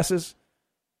of passes.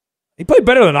 He played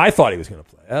better than I thought he was going to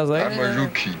play. I was like, I'm a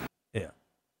rookie. Yeah.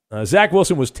 Zach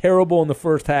Wilson was terrible in the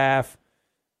first half.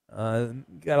 Got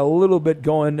a little bit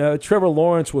going. Trevor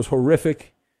Lawrence was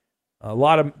horrific. A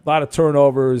lot of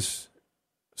turnovers.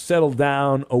 Settled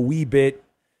down a wee bit.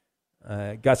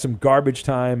 Got some garbage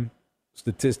time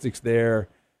statistics there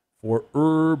for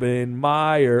Urban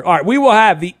Meyer. All right, we will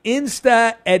have the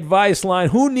Insta advice line.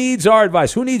 Who needs our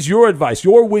advice? Who needs your advice,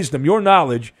 your wisdom, your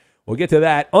knowledge? We'll get to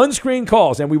that. Unscreened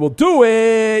calls, and we will do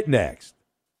it next.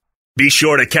 Be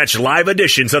sure to catch live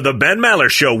editions of the Ben Maller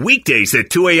Show weekdays at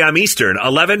 2 a.m. Eastern,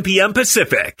 11 p.m.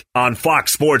 Pacific on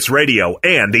Fox Sports Radio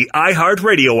and the iHeart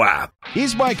Radio app.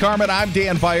 He's Mike Harmon. I'm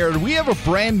Dan Beyer, and we have a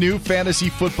brand new fantasy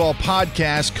football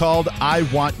podcast called I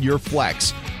Want Your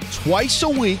Flex. Twice a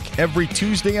week, every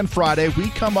Tuesday and Friday, we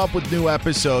come up with new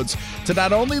episodes to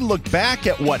not only look back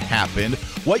at what happened,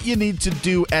 what you need to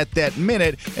do at that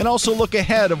minute, and also look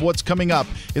ahead of what's coming up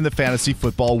in the fantasy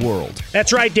football world.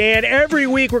 That's right, Dan. Every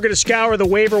week, we're going to scour the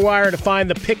waiver wire to find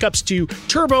the pickups to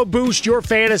turbo boost your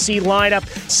fantasy lineup,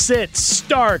 sits,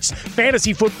 starts,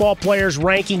 fantasy football players'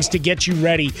 rankings to get you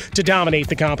ready to dominate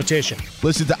the competition.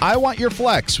 Listen to I Want Your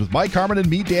Flex with Mike Harmon and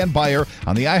me, Dan Beyer,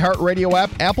 on the iHeartRadio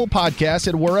app, Apple Podcasts,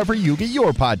 and wherever you get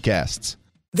your podcasts.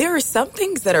 There are some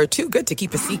things that are too good to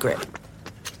keep a secret.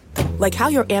 Like how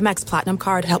your Amex Platinum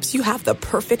card helps you have the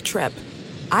perfect trip.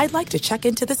 I'd like to check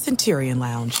into the Centurion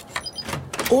Lounge.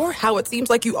 Or how it seems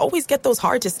like you always get those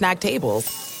hard-to-snag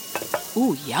tables.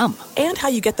 Ooh, yum. And how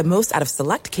you get the most out of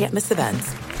select can't-miss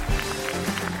events.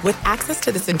 With access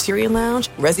to the Centurion Lounge,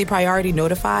 Resi Priority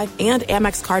Notified, and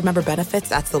Amex card member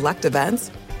benefits at select events,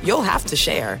 you'll have to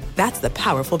share. That's the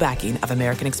powerful backing of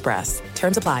American Express.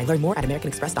 Terms apply. Learn more at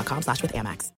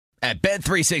americanexpress.com/withAmex. At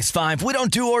Bet365, we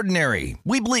don't do ordinary.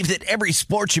 We believe that every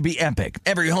sport should be epic.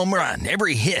 Every home run,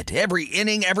 every hit, every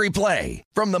inning, every play.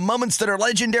 From the moments that are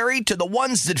legendary to the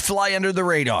ones that fly under the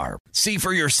radar. See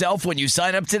for yourself when you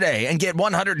sign up today and get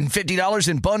 $150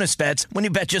 in bonus bets when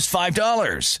you bet just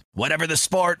 $5. Whatever the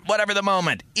sport, whatever the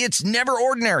moment, it's never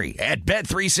ordinary at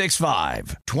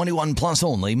Bet365. 21 plus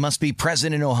only. Must be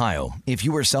present in Ohio. If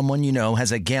you or someone you know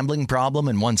has a gambling problem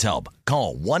and wants help,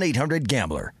 call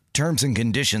 1-800-GAMBLER. Terms and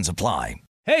conditions apply.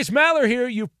 Hey, it's Maller here.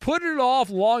 You've put it off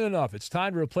long enough. It's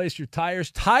time to replace your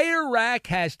tires. Tire Rack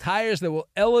has tires that will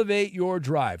elevate your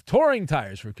drive. Touring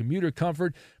tires for commuter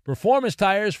comfort, performance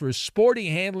tires for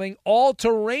sporty handling,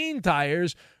 all-terrain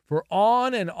tires for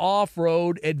on- and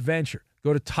off-road adventure.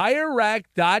 Go to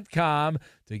TireRack.com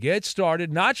to get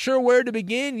started. Not sure where to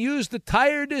begin? Use the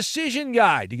Tire Decision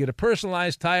Guide to get a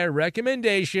personalized tire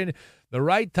recommendation. The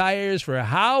right tires for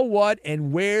how, what,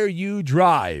 and where you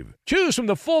drive. Choose from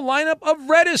the full lineup of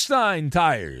Redestein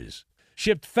tires.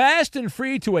 Shipped fast and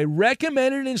free to a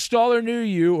recommended installer near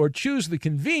you, or choose the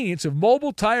convenience of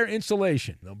mobile tire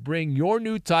installation. They'll bring your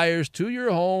new tires to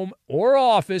your home or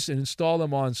office and install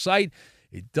them on site.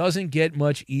 It doesn't get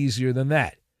much easier than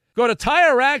that. Go to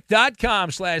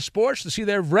TireRack.com/sports to see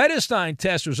their Redestein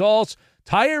test results,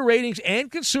 tire ratings,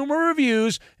 and consumer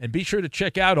reviews, and be sure to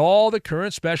check out all the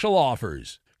current special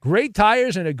offers. Great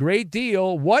tires and a great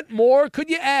deal. What more could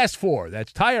you ask for?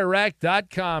 That's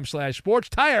TireRack.com/sports.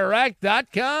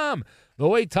 TireRack.com, the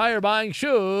way tire buying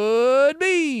should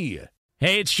be.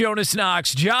 Hey, it's Jonas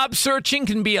Knox. Job searching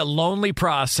can be a lonely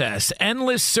process.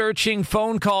 Endless searching,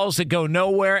 phone calls that go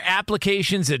nowhere,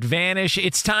 applications that vanish.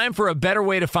 It's time for a better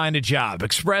way to find a job.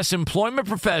 Express Employment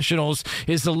Professionals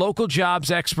is the local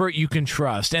jobs expert you can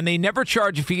trust, and they never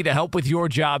charge a fee to help with your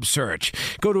job search.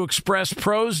 Go to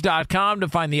expresspros.com to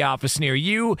find the office near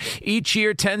you. Each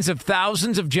year, tens of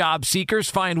thousands of job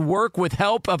seekers find work with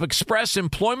help of Express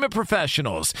Employment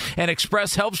Professionals, and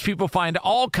Express helps people find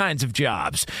all kinds of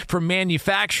jobs, from manufacturing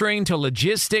to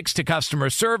logistics to customer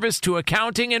service to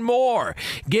accounting and more.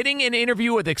 Getting an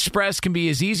interview with Express can be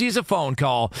as easy as a phone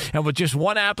call, and with just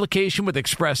one application with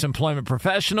Express Employment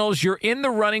Professionals, you're in the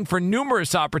running for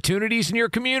numerous opportunities in your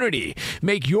community.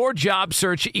 Make your job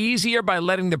search easier by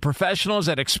letting the professionals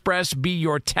at Express be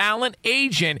your talent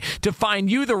agent to find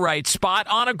you the right spot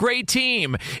on a great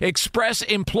team. Express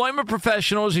Employment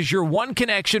Professionals is your one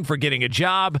connection for getting a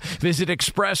job. Visit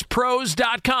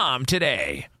expresspros.com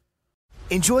today.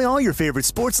 Enjoy all your favorite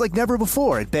sports like never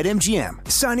before at BetMGM.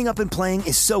 Signing up and playing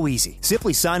is so easy.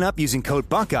 Simply sign up using code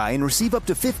Buckeye and receive up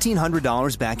to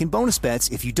 $1,500 back in bonus bets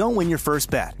if you don't win your first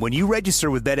bet. When you register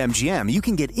with BetMGM, you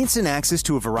can get instant access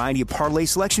to a variety of parlay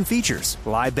selection features,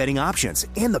 live betting options,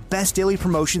 and the best daily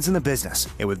promotions in the business.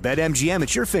 And with BetMGM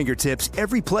at your fingertips,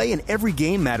 every play and every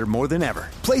game matter more than ever.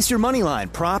 Place your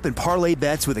moneyline, prop, and parlay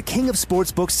bets with the king of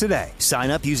sportsbooks today.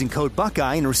 Sign up using code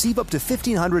Buckeye and receive up to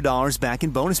 $1,500 back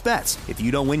in bonus bets if you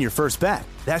don't win your first bet.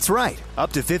 That's right,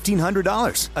 up to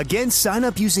 $1,500. Again, sign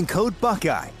up using code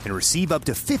Buckeye and receive up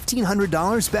to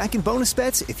 $1,500 back in bonus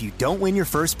bets if you don't win your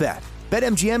first bet.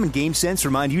 BetMGM and GameSense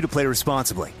remind you to play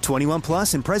responsibly. 21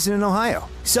 plus and present in Ohio.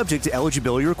 Subject to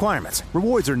eligibility requirements.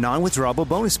 Rewards are non-withdrawable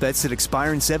bonus bets that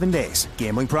expire in 7 days.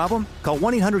 Gambling problem? Call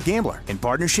 1-800-GAMBLER in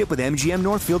partnership with MGM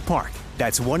Northfield Park.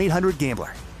 That's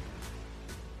 1-800-GAMBLER.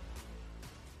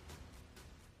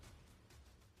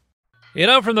 You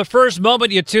know, from the first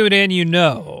moment you tune in, you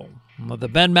know the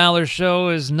Ben Maller Show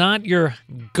is not your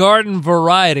garden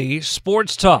variety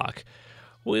sports talk.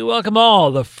 We welcome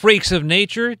all the freaks of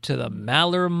nature to the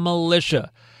Maller Militia.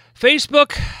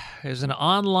 Facebook is an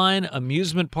online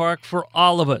amusement park for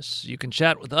all of us. You can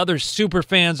chat with other super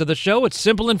fans of the show. It's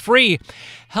simple and free.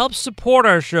 Help support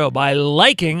our show by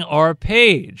liking our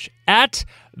page at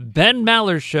Ben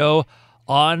Maller Show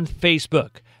on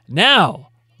Facebook. Now,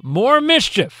 more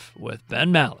mischief with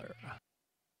Ben Maller.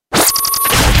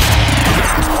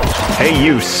 Hey,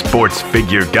 you sports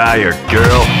figure guy or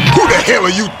girl. Who the hell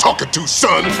are you talking to,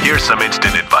 son? Here's some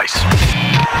instant advice.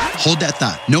 Hold that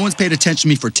thought. No one's paid attention to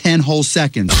me for 10 whole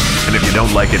seconds. And if you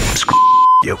don't like it, screw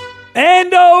you.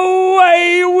 And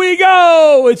away we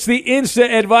go. It's the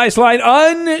instant advice line.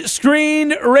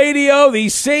 Unscreened radio. The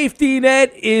safety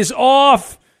net is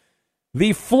off.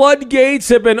 The floodgates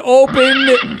have been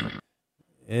opened.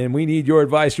 And we need your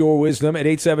advice, your wisdom at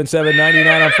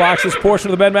 877-99 on Fox. This portion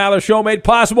of the Ben Maller Show made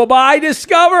possible by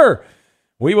Discover.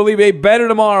 We believe a better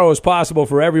tomorrow is possible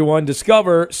for everyone.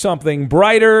 Discover something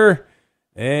brighter.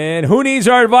 And who needs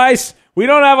our advice? We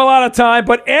don't have a lot of time,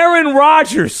 but Aaron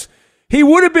Rodgers. He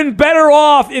would have been better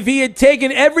off if he had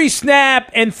taken every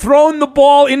snap and thrown the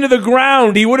ball into the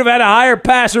ground. He would have had a higher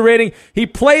passer rating. He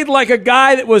played like a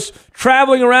guy that was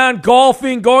traveling around,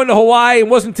 golfing, going to Hawaii,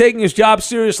 and wasn't taking his job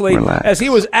seriously. Relax. As he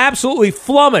was absolutely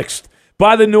flummoxed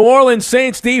by the New Orleans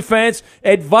Saints defense.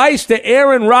 Advice to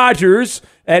Aaron Rodgers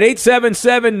at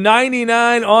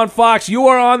 877-99 on Fox. You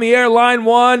are on the air, line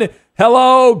one.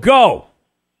 Hello, go.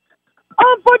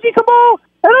 I'm Fudgy Cabal.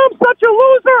 And I'm such a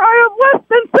loser, I have less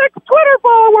than 6 Twitter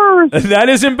followers. That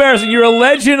is embarrassing. You're a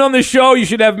legend on the show. You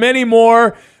should have many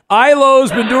more.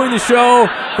 Ilo's been doing the show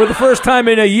for the first time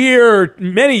in a year, or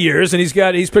many years, and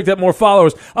he's picked up more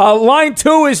followers. Line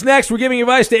 2 is next. We're giving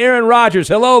advice to Aaron Rodgers.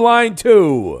 Hello, line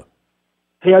 2.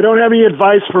 Hey, I don't have any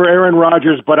advice for Aaron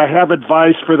Rodgers, but I have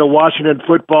advice for the Washington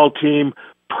football team.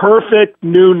 Perfect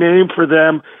new name for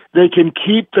them. They can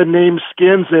keep the name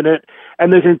Skins in it,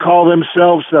 and they can call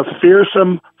themselves the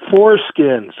Fearsome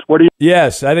Foreskins. What do you?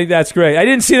 Yes, I think that's great. I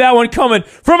didn't see that one coming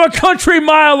from a country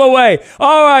mile away.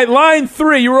 All right, line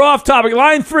 3. You were off topic.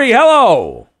 Line 3,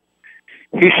 hello.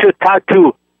 You should talk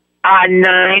to a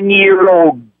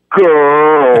 9-year-old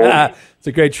girl. It's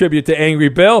a great tribute to Angry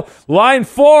Bill. Line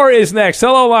 4 is next.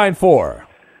 Hello, line 4.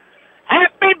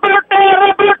 Happy birthday,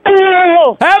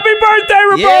 Roberto! Happy birthday,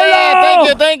 Roberto!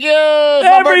 Yeah, thank you.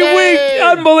 Every week,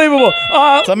 unbelievable.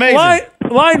 It's amazing.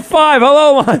 Line 5.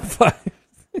 Hello, line 5.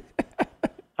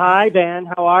 Hi, Ben.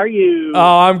 How are you?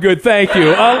 Oh, I'm good, thank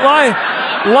you.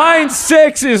 Line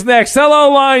 6 is next.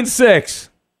 Hello, line 6.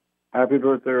 Happy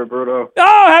birthday, Roberto.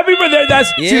 Oh, happy birthday.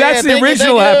 That's the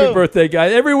original happy birthday, guy.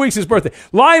 Every week's his birthday.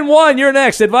 Line 1, you're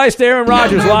next. Advice to Aaron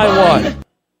Rodgers, line 1.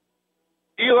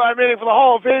 Eli Manning for the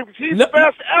Hall of Fame. He's the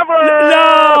best ever.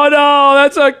 No,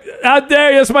 how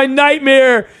dare you? That's my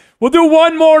nightmare. We'll do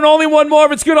one more and only one more.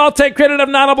 If it's good, I'll take credit. If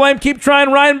not, I'll blame. Keep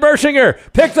trying. Ryan Bershinger.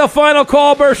 Pick the final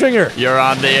call, Bershinger. You're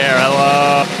on the air.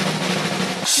 Hello.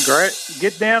 Great.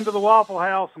 Get down to the Waffle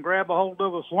House and grab a hold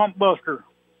of a Swamp Buster.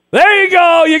 There you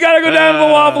go. You got to go down to the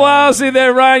Waffle House. See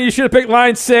there, Ryan. You should have picked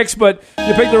line 6, but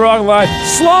you picked the wrong line.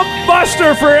 Slump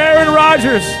Buster for Aaron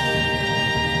Rodgers.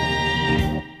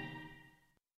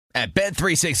 At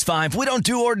Bet365, we don't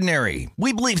do ordinary.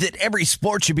 We believe that every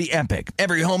sport should be epic.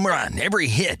 Every home run, every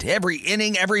hit, every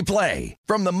inning, every play.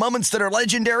 From the moments that are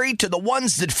legendary to the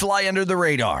ones that fly under the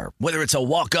radar. Whether it's a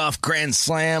walk-off grand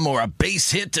slam or a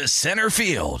base hit to center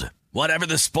field. Whatever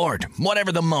the sport,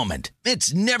 whatever the moment.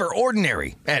 It's never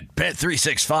ordinary at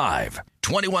Bet365.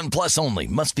 21 plus only.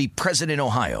 Must be present in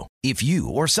Ohio. If you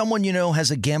or someone you know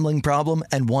has a gambling problem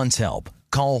and wants help,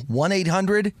 call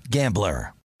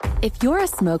 1-800-GAMBLER. If you're a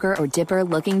smoker or dipper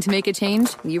looking to make a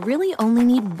change, you really only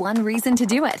need one reason to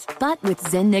do it. But with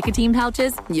Zyn nicotine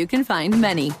pouches, you can find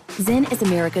many. Zyn is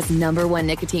America's #1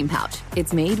 nicotine pouch.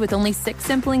 It's made with only 6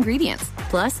 simple ingredients.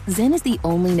 Plus, Zyn is the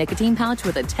only nicotine pouch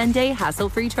with a 10-day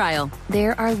hassle-free trial.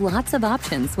 There are lots of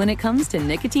options when it comes to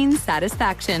nicotine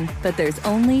satisfaction, but there's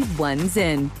only one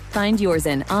Zyn. Find your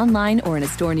Zyn online or in a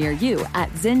store near you at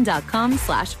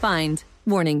zyn.com/find.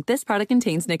 Warning, this product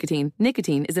contains nicotine.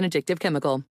 Nicotine is an addictive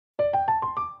chemical.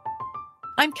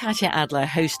 I'm Katya Adler,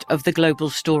 host of The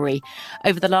Global Story.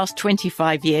 Over the last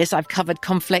 25 years, I've covered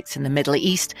conflicts in the Middle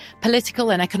East,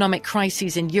 political and economic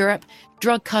crises in Europe,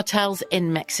 drug cartels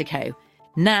in Mexico.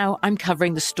 Now I'm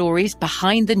covering the stories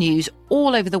behind the news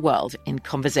all over the world in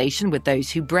conversation with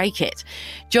those who break it.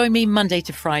 Join me Monday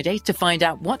to Friday to find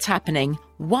out what's happening,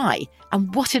 why,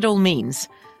 and what it all means.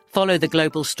 Follow The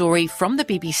Global Story from the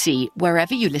BBC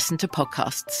wherever you listen to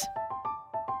podcasts.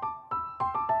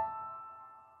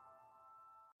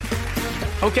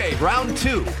 Okay, round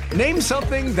 2. Name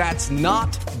something that's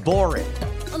not boring.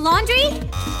 A laundry?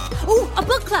 Ooh, a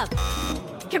book club.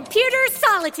 Computer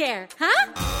solitaire,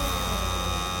 huh?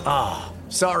 Ah,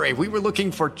 sorry, we were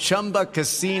looking for Chumba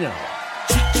Casino.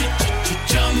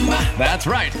 That's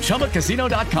right,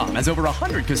 ChumbaCasino.com has over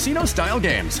 100 casino-style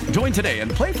games. Join today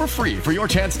and play for free for your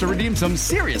chance to redeem some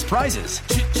serious prizes.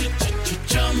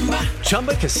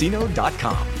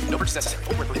 ChumbaCasino.com. No purchase necessary.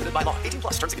 Void where prohibited by law.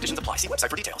 18+. Terms and conditions apply. See website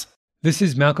for details. This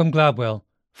is Malcolm Gladwell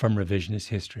from Revisionist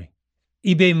History.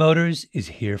 eBay Motors is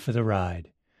here for the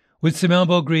ride. With some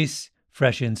elbow grease,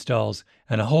 fresh installs,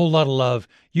 and a whole lot of love,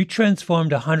 you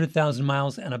transformed 100,000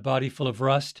 miles and a body full of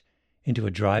rust into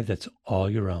a drive that's all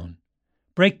your own.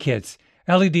 Brake kits,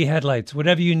 LED headlights,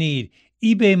 whatever you need,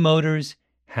 eBay Motors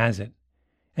has it.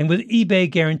 And with eBay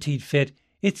Guaranteed Fit,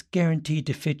 it's guaranteed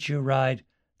to fit your ride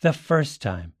the first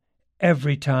time,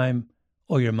 every time,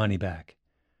 or your money back.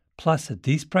 Plus, at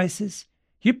these prices,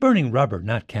 you're burning rubber,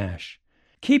 not cash.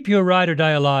 Keep your ride or die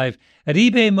alive at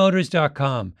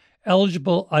ebaymotors.com.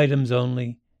 Eligible items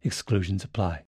only. Exclusions apply.